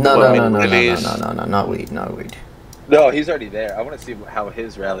 No, Well, no, release. no, not Weed, not Weed. No, he's already there. I want to see how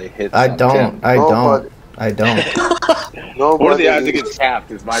his rally hits. I on don't, Tim. I don't. What are the odds it gets capped?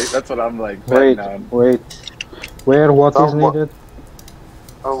 That's what I'm like betting on. Wait. Where? What is needed?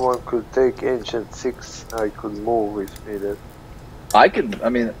 Someone could take Ancient 6. I could move if needed. I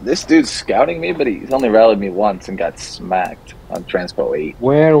mean, this dude's scouting me, but he's only rallied me once and got smacked on Transpo 8.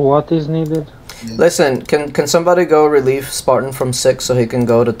 Where? What is needed? Listen, can somebody go relieve Spartan from 6 so he can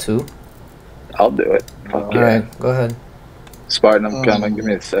go to 2? I'll do it. Fuck yeah. Alright, go ahead. Spartan, I'm coming. Give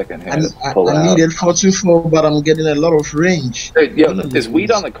me a second here. I Pull out. needed 424, but I'm getting a lot of range. Hey, yo, is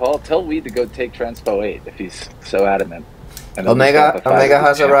Weed on the call? Tell Weed to go take Transpo 8 if he's so adamant. And then Omega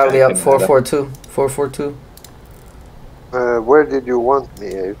has a rally up 442. 442. Where did you want me,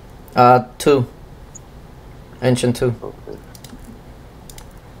 Abe? 2. Ancient 2. Okay.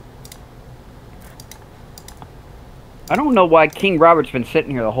 I don't know why King Robert's been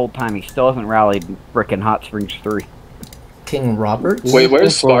sitting here the whole time. He still hasn't rallied frickin' Hot Springs 3. King Robert? Wait,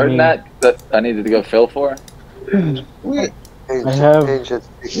 where's Spartan at that I needed to go fill for? Wait, I have.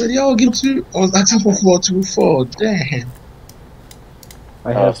 where y'all get to? I was asking for 424. Damn.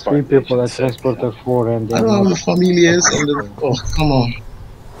 I have 3 people at Transporter 4 and I don't have the familiars on the. Oh, come on.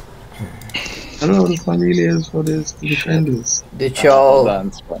 I don't have the familiars for this to defend this. Did y'all? Hold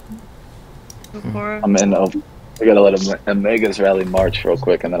on, Spartan. I'm in. I gotta let Omega's rally march real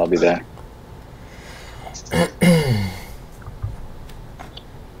quick, and then I'll be there.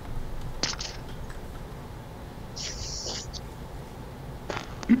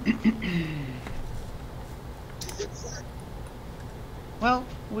 Well,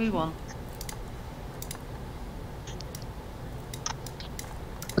 we won.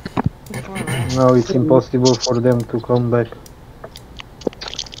 No, it's impossible for them to come back.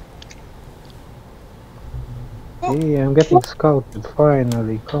 Hey, I'm getting scouted.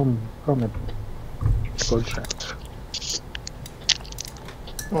 Finally, come at me. Good shot.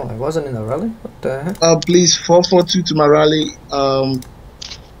 Oh, I wasn't in the rally? What the heck? Please, 442 to my rally.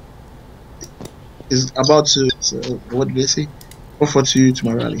 Is about to. So what did they say? 442 to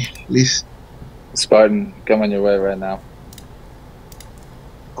my rally, please. Spartan, come on your way right now.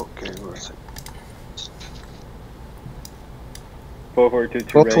 Okay, one second. 442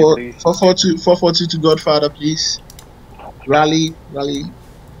 to Ray, please. 442 to Godfather, please. Rally.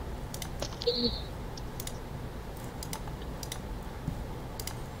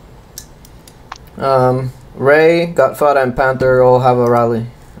 Ray, Godfather, and Panther all have a rally.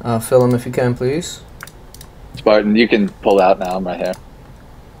 Fill them if you can, please. Spartan, you can pull out now. I'm right here.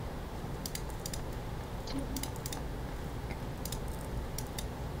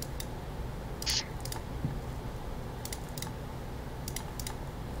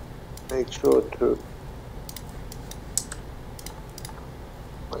 make sure to.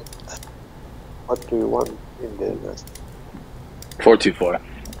 What do you want in the nest? 424,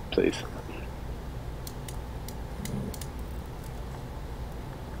 please.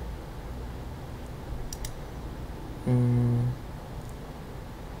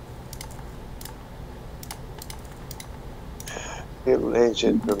 Hill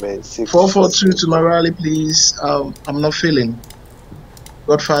Ancient remains 6. 442 to my rally, please. I'm not feeling.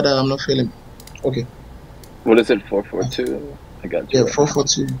 Godfather, I'm not feeling. Okay. What is it? 442. I got you. Yeah, right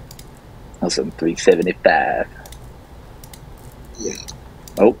 442. That's some 375. Yeah.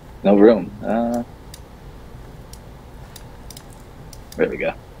 Oh, no room. There we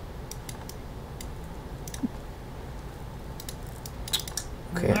go.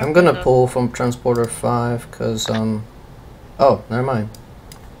 Okay, I'm gonna pull from Transporter 5 because oh, never mind.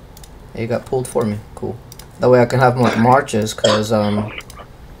 You got pulled for me. Cool. That way I can have more marches because I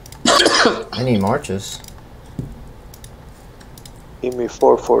need marches. Give me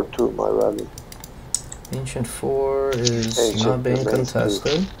 442, my rally. Ancient 4 is Ancient not being remains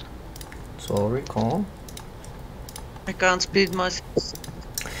contested, so I'll recall. I can't speed myself.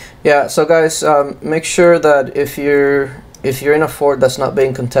 Yeah, so guys, make sure that if you're in a fort that's not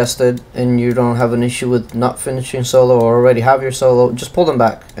being contested and you don't have an issue with not finishing solo or already have your solo, just pull them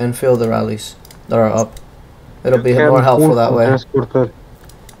back and fill the rallies that are up. It'll be more helpful that way. Transporter.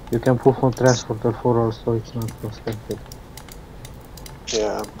 You can pull from Transporter 4 also, it's not contested.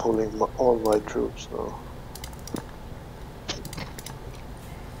 Yeah, I'm pulling all my troops now.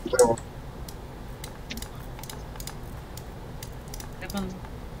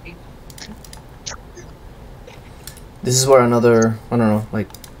 This is where another, I don't know, like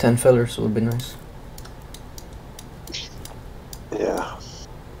 10 fillers would be nice. Yeah.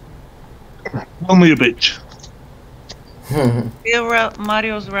 Call me a bitch. Yeah,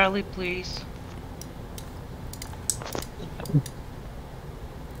 Mario's rally, please.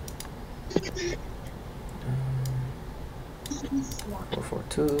 Four, 4,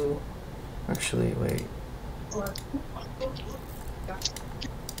 2. Actually, wait.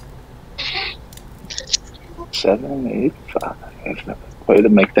 Seven, 8, 5. Way to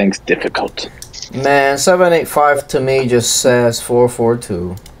make things difficult. Man, 785 to me just says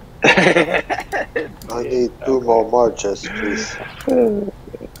 442. I need 2 more marches, please. In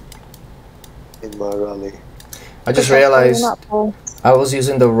my rally. I just realized I was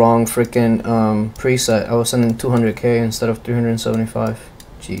using the wrong freaking preset. I was sending 200k instead of 375.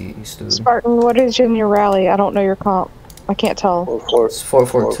 Jeez, dude. Spartan, what is in your rally? I don't know your comp. I can't tell. It's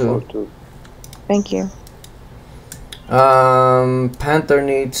 442. Thank you. Panther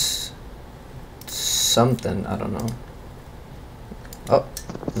needs something. I don't know. Oh,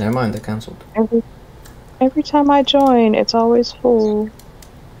 never mind. They cancelled. Every time I join, it's always full.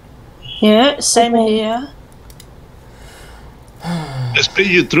 Yeah, same here.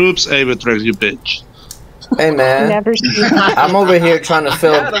 Speed your troops, Aevatrex, you bitch. Hey man, Never I'm over here trying to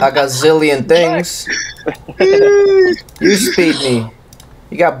fill a gazillion things. You speed me.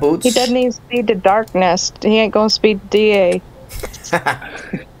 You got boots? He doesn't even speed to Darkness. He ain't gonna speed DA.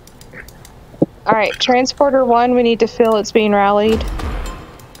 Alright, Transporter 1, we need to fill. It's being rallied.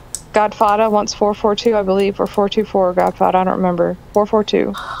 Godfather wants 442, I believe, or 424. Godfather, I don't remember.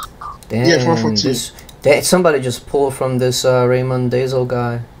 442. Damn, Yeah, 442. Somebody just pulled from this Raymond Dazel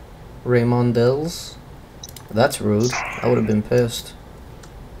guy. Raymond Dills? That's rude. I would have been pissed.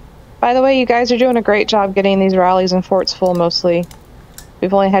 By the way, you guys are doing a great job getting these rallies and forts full, mostly.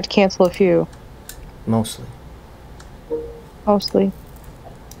 We've only had to cancel a few. Mostly. Mostly.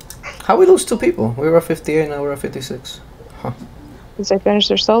 How we lose 2 people? We were at 58, now we're at 56. Huh. Because they finished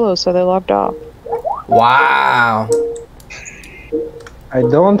their solos, so they logged off. Wow. I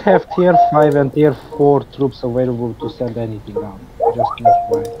don't have tier 5 and tier 4 troops available to send anything out. Just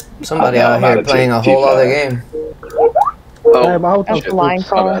FYI. Somebody out here playing a whole other game. Oh, I'm out of shit. line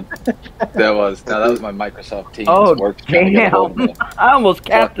My bad. That was my Microsoft Teams. Oh, work trying to get a hold of me. I almost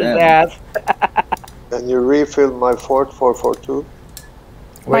capped his ass. Can you refill my fort 442?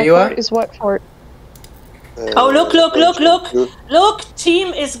 Where you fort at? Is what fort? Oh, look,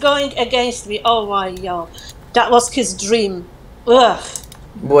 team is going against me. Oh my, yo. That was his dream. Ugh.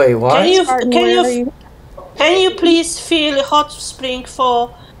 Wait, what? Can you please feel Hot Spring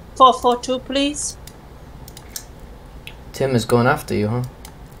for 442, please? Tim is going after you, huh?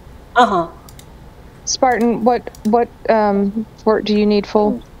 Uh-huh. Spartan, what fort do you need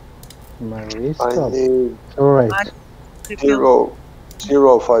full? My list I up. need Alright.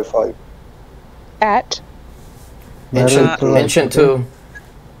 055. At? Ancient 2.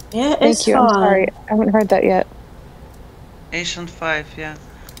 Yeah, Thank you. I'm sorry. I haven't heard that yet. Ancient 5, yeah.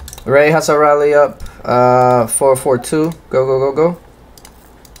 Ray has a rally up. 442. Go, go, go, go.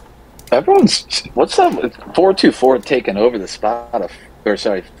 Everyone's what's up? 424 taking over the spot of, or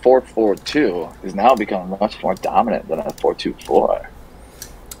sorry, 442 is now becoming much more dominant than a 424.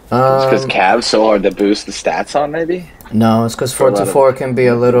 Just because Cav's so hard to boost the stats on, maybe. No, it's because 424 can be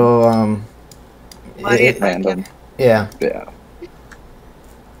a little random. Yeah. Yeah.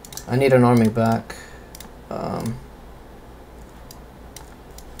 I need an army back.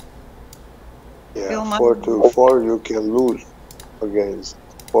 Yeah, 424 you can lose against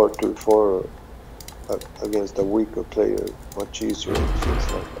 424 against a weaker player much easier.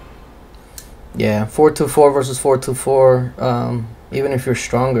 Things like that. Yeah, 424 versus 424. Even if you're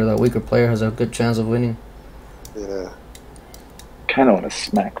stronger, that weaker player has a good chance of winning. Yeah. Kind of want to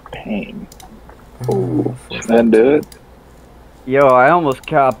smack Pain. Ooh, then do it. Yo, I almost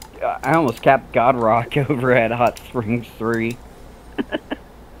capped Godrock over at Hot Springs 3.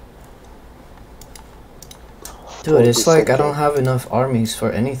 Dude, it's like I don't have enough armies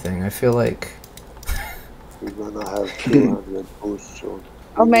for anything. I feel like we're gonna have 200 boosts soon.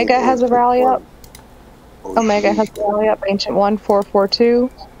 Omega has a rally up. Omega has a rally up. Ancient 1, 442.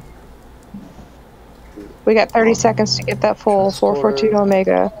 We got 30 seconds to get that full 442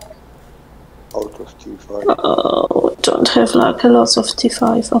 Omega. Out of T5. Oh, don't have like a lot of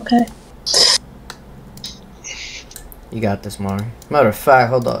T5. Okay. you got this, Mari. Matter of fact,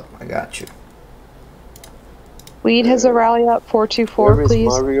 hold up, I got you. Weed has a rally up. 424, Where is please.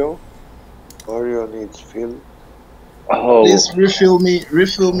 Mario? Mario needs fill. Oh. Please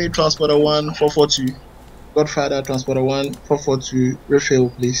refill me, Transporter 1, 442. Godfather, Transporter 1, 442. Refill,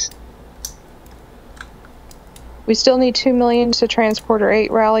 please. We still need 2 million to Transporter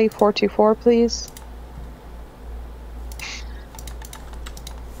 8 rally. 424, please.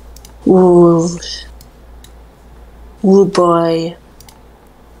 Ooh. Ooh boy.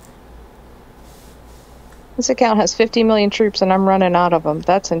 This account has 50 million troops and I'm running out of them.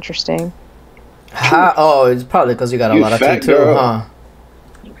 That's interesting. Oh, it's probably because you got a lot of T2, huh?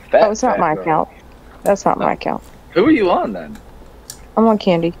 Oh, it's not my account. That's not my account. Who are you on then? I'm on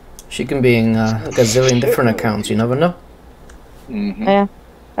Candy. She can be in a gazillion different accounts, you never know. Mm-hmm. Yeah.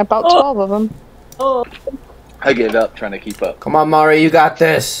 About 12 of them. Oh. I gave up trying to keep up. Come on, Mari, you got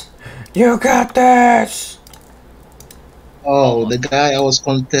this. You got this. Oh, the guy I was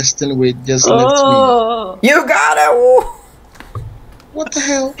contesting with just left me. You got it. Woo. What the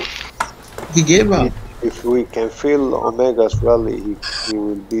hell? He gave up. If we can fill Omega's rally, he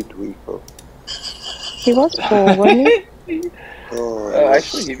will beat Rico. He was full, wasn't he?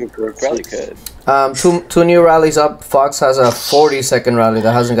 Actually, he probably could. Two new rallies up. Fox has a 40-second rally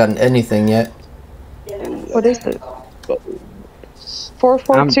that hasn't gotten anything yet. What is it?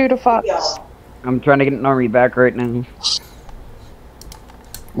 442 to Fox. I'm trying to get an army back right now.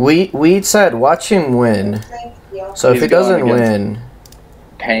 We said watch him win. So if he doesn't win,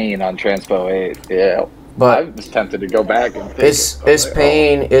 Pain on Transpo 8. Yeah. But I was tempted to go back and is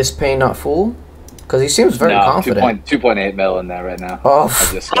Pain not full? Because he seems very confident. 2.8 mil in there right now. Oh.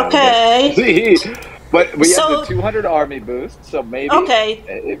 I just got Okay. But we have the 200 army boost, so maybe. Okay.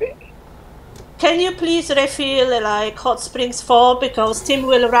 Maybe. Can you please refill like Hot Springs 4 because Tim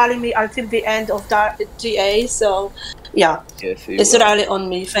will rally me until the end of that GA. So yeah, yes, it's rally on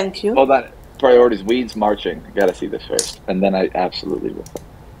me. Thank you. Hold on. Priorities. Weeds marching. I gotta see this first, and then I absolutely will.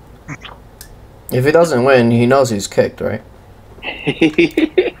 If he doesn't win, he knows he's kicked, right?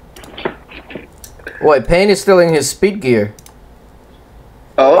 Wait, Pain is still in his speed gear.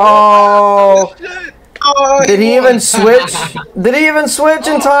 Oh! Did he even switch? Did he even switch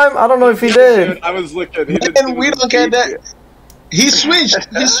in time? I don't know if he did. I was looking. And we don't get that. He switched.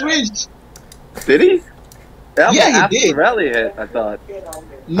 He switched. Did he? Yeah, he did. The rally hit, I thought.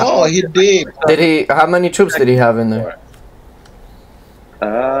 No, he did. Did he? How many troops did he have in there?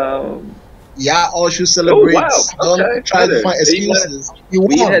 Yeah, all should celebrate. Oh, wow. Don't try to find excuses.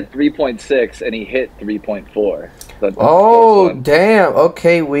 We had 3.6 and he hit 3.4. Oh, damn.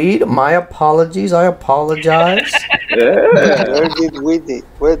 Okay, Weed. My apologies. I apologize. Where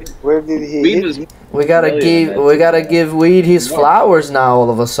did he hit? We gotta give Weed his flowers now all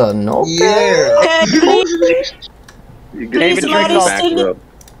of a sudden. Okay. Yeah. Please,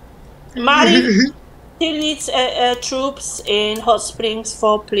 Mari still needs troops in Hot Springs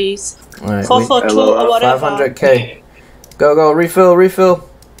 4, please. Alright, 442 or whatever. 500k. Go, refill.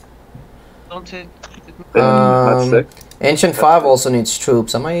 Don't take. Ancient 5 also needs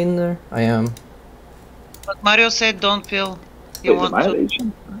troops. Am I in there? I am. But Mario said don't feel you want to.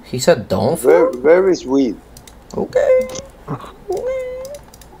 He said don't feel? Where is Weed? Okay.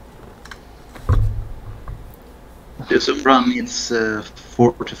 So Bram needs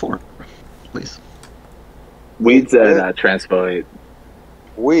 4-4, please. Weed's at Transport 8.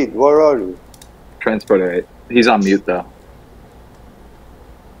 Weed, where are you? Transport 8. He's on mute though.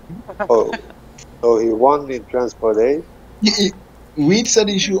 Oh, so he won in Transport 8? Weed said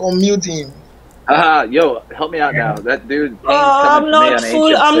he should unmute him. Yo, help me out now. That dude I'm not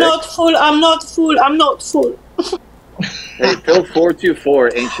full. I'm not full. I'm not full. I'm not full. Hey, Phil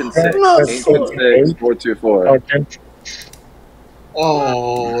 424, Ancient 6. Ancient 6, 424.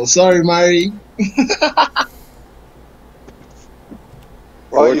 Oh, sorry, Mary.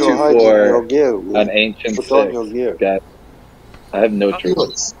 Why are you hiding your gear? An Ancient Put 6. on your gear. God, I have no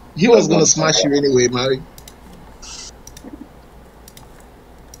troops. He was gonna smash you anyway, Mary.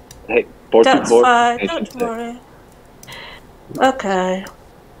 Hey, That's 424. fine. Ancient Don't worry. Okay.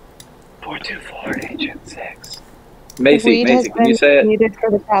 424, Ancient 6. Macy, Weed has can you say it? muted for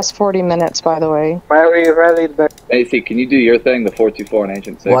the past 40 minutes, by the way. Macy, can you do your thing, the 424 and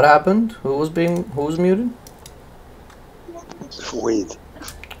Ancient 6? What happened? Who was muted? Weed.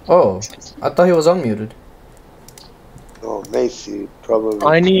 Oh, I thought he was unmuted. Oh, Macy, probably.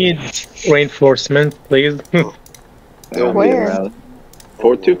 I need reinforcement, please. Where?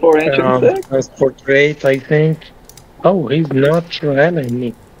 424 Ancient 6? Transport, I think. Oh, he's not rallying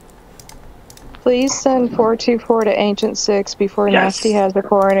me. Please send 424 to Ancient 6 before Nasty has a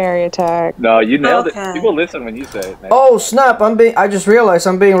coronary attack. No, you nailed it. People listen when you say it, man. Oh snap! I just realized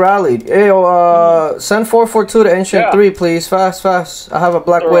I'm being rallied. Yo, send 442 to Ancient 3, please. Fast. I have a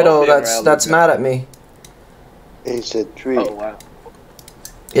Black Widow that's mad at me. Ancient 3. Oh wow.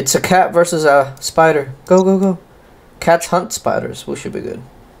 It's a cat versus a spider. Go. Cats hunt spiders. We should be good.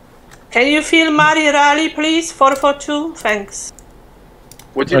 Can you feel Mari rally, please? 442. Thanks.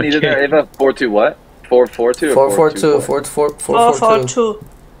 What you needed there, Ava? 42 what? 442 or 442.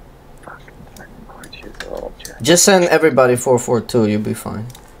 Just send everybody 442. You'll be fine.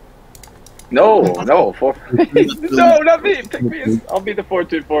 No, 4. No, not me. Pick me. I'll be the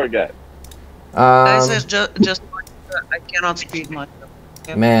 424 guy. Guys, just I cannot speed myself.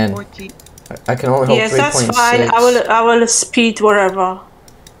 Man, I can only hold 3.6. Yes, that's fine. I will speed wherever.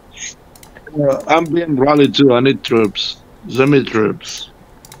 I'm being rallied too. I need troops. Send me troops.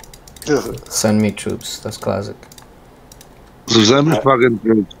 Send me troops. That's classic. Send me fucking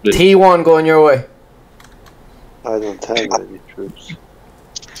troops. Please. T1 going your way. I don't have any troops.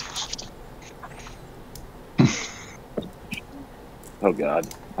 Oh god.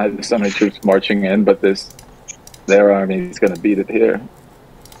 I have so many troops marching in, but their army is gonna beat it here.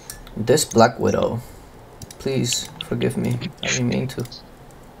 This Black Widow. Please forgive me. I didn't mean to.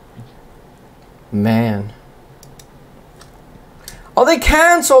 Man. Oh, they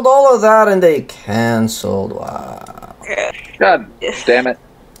cancelled all of that, and they cancelled. Wow. God damn it.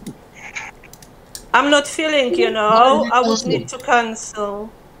 I'm not feeling, I would need to cancel.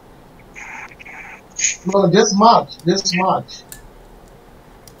 No, just march.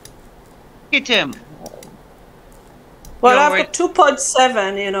 Hit him. Well, I've got 2.7,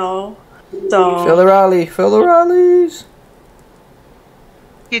 so... Fill the rallies.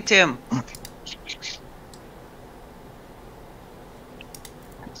 Hit him.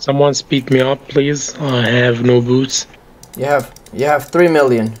 Someone speed me up, please. I have no boots. You have 3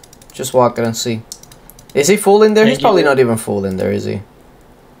 million. Just walk it and see. Is he full in there? He's probably not even full in there, is he?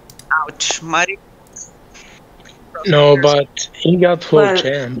 Ouch, Mari. No, but he got full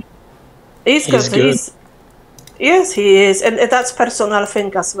champ. He's good. Yes, he is. And that's personal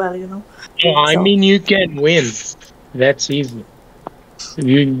thing as well, No, I mean, you can win. That's easy.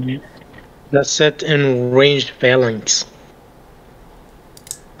 You just set in ranged phalanx.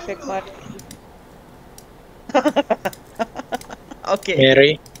 Okay.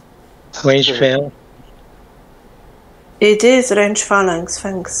 Mary, range fail. It is range phalanx,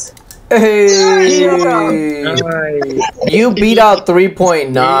 thanks. Hey! You beat out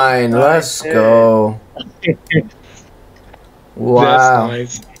 3.9. Let's go. Wow.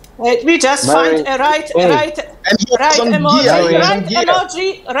 Nice. Wait, we just find a right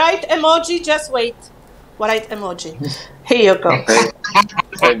emoji, just wait. Right emoji. Here you go.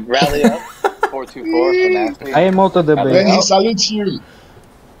 Hey, rally up. 424 for Nasty. I am out of the When base. he salutes you.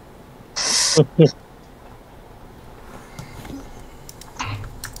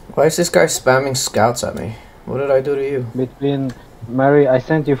 Why is this guy spamming scouts at me? What did I do to you? Between Mary, I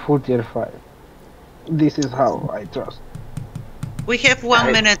sent you full tier 5. This is how I trust. We have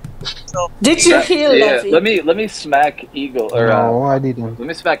 1 minute. So did you heal, Yeah, let me smack Eagle or No, I didn't. let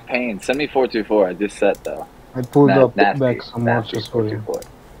me smack Pain. Send me 424. I just set though. I pulled up Nasty, back some watches for you. 424.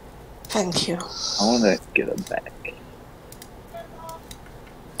 Thank you. I wanna get him back.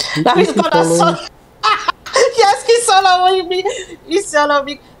 Now he's gonna yes, he's He's following me. He's following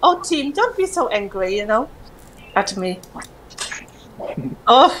me. Oh, team, don't be so angry, you know, at me.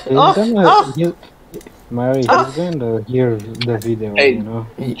 Mary, he's going to hear the video, Hey, you know.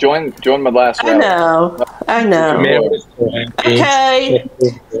 join my last I rally. know. I know.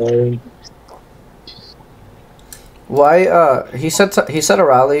 Okay. Why? He said a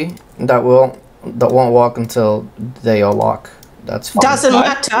rally that won't walk until they all lock. That's fine. Doesn't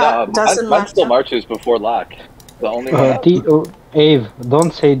matter. Doesn't mine matter. still marches before lock. The only one. Ave,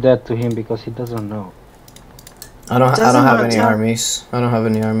 don't say that to him because he doesn't know. I don't have any armies. I don't have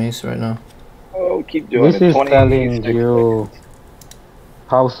any armies right now. Oh, keep doing This it. is telling you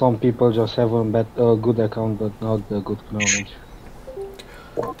how some people just have a good account but not the good knowledge.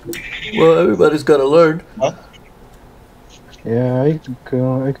 Well, everybody's got to learn. Yeah, I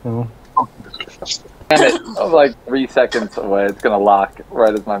know. Damn it! I'm like 3 seconds away. It's gonna lock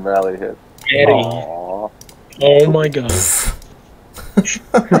right as my rally hits. Oh my god.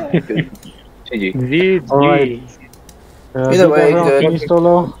 Alright. Either way,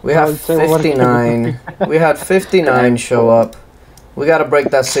 good. We have 59. We had 59 show up. We gotta break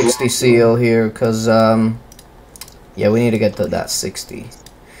that 60 seal here, cause yeah, we need to get to that 60.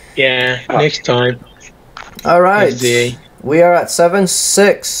 Yeah, next time. All right. We are at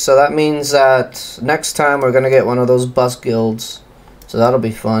 7-6, so that means that next time we're gonna get one of those bus guilds. So that'll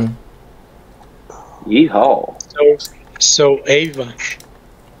be fun. Yeehaw. So Ava.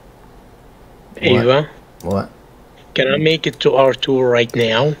 What? Can I make it to R2 right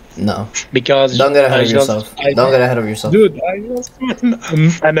now? No. Because don't get ahead of yourself. Don't get ahead of yourself. Dude, I just won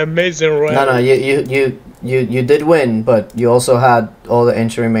an amazing round. No, you did win, but you also had all the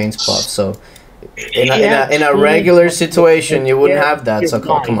entry remains buff. So in a regular situation, you wouldn't have that. So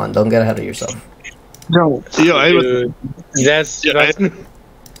come on, don't get ahead of yourself. No, yo, that's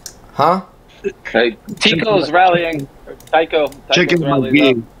huh? Hey, Tico's rallying. Tycho's Check in my rallying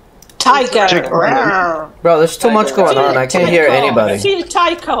game. Tiger. Bro, there's too much going on. I can't hear anybody. Feel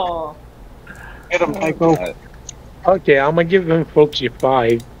Tycho. Get him, Tycho. Okay, I'm gonna give him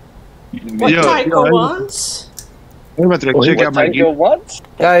 45. What Tycho wants? Aevatrex, check out my game.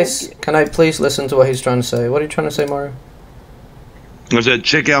 Guys, can I please listen to what he's trying to say? What are you trying to say, Mario? I said,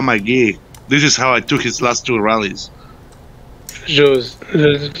 check out my gear. This is how I took his last 2 rallies. Just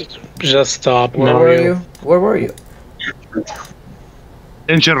stop, Where Mario. were you? Where were you?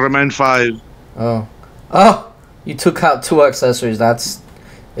 Ancient Remain 5. Oh, you took out 2 accessories.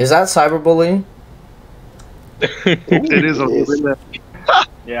 Is that cyberbullying? It is.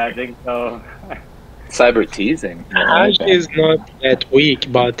 Yeah, I think so. Cyber teasing. Ash is not that weak,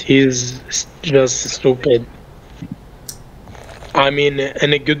 but he's just stupid. I mean,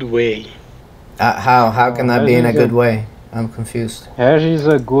 in a good way. How can that be in a good way? I'm confused. Ash is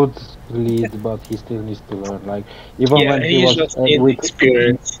a good lead, but he still needs to learn. Like even when he was just needs with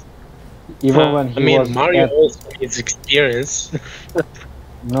experience. Even when he was Mario also needs experience.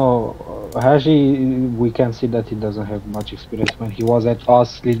 No, Haji, we can see that he doesn't have much experience. When he was at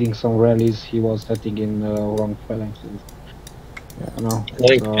us leading some rallies, he was setting in wrong phalanxes. Yeah, no.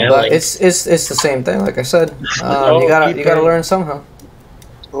 But it's the same thing. Like I said, you gotta learn somehow.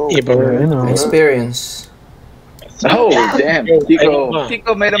 Experience. Oh damn!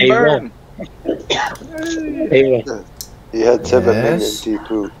 Tico made him burn. He had 7 million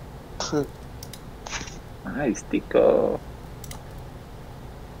T2. Nice, Tico.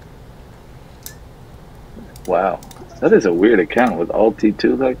 Wow, that is a weird account with all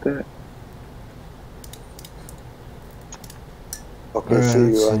T2 like that. Okay,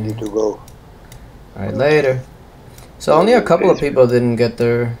 see you. I need to go. Alright, later. So only a couple of people didn't get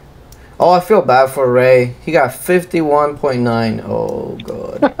their... Oh, I feel bad for Ray. He got 51.9. Oh,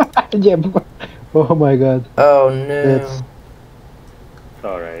 God. Yeah, oh my God. Oh, no. It's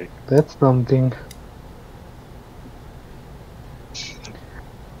alright. That's something.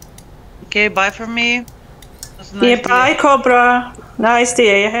 Okay, bye from me. Yeah, bye, Cobra. Nice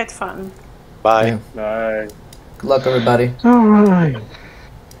day. I had fun. Bye. Yeah. Bye. Good luck, everybody. Alright.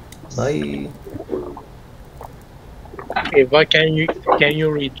 Bye. Eva, can you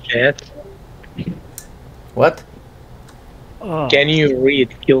read chat? What? Can you read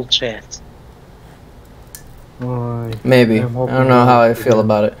kill chat? Maybe. I don't know how I feel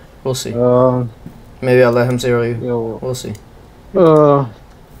about it. We'll see. Maybe I'll let him zero you. We'll see.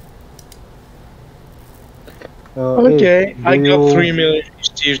 Okay, I got 3 million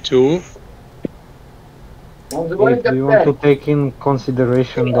tier 2. Do you want to take in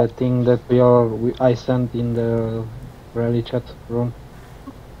consideration that thing that I sent in the rally chat room?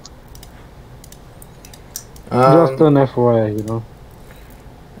 Just an FYI, you know.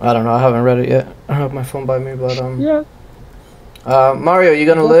 I don't know. I haven't read it yet. I don't have my phone by me, but Yeah. Mario, you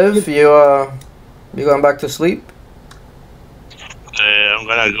gonna live? You going back to sleep? I'm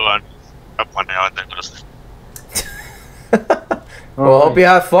gonna go and up one now and then go to sleep. Well, hope you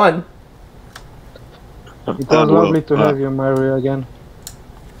have fun. It was lovely to have you, Mario, again.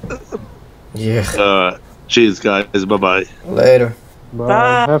 Yeah. Cheers, guys. Bye bye. Later.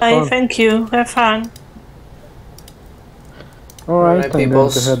 Bye. Have Bye. fun. Thank you. Have fun. Alright, I'm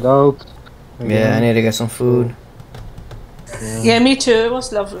going to head out. Yeah, I need to get some food. Yeah, me too. It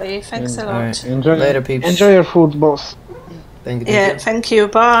was lovely. Thanks a lot. Enjoy Later, peeps. Enjoy your food, boss. Thank you. Yeah, thank you.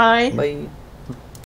 Bye. Bye.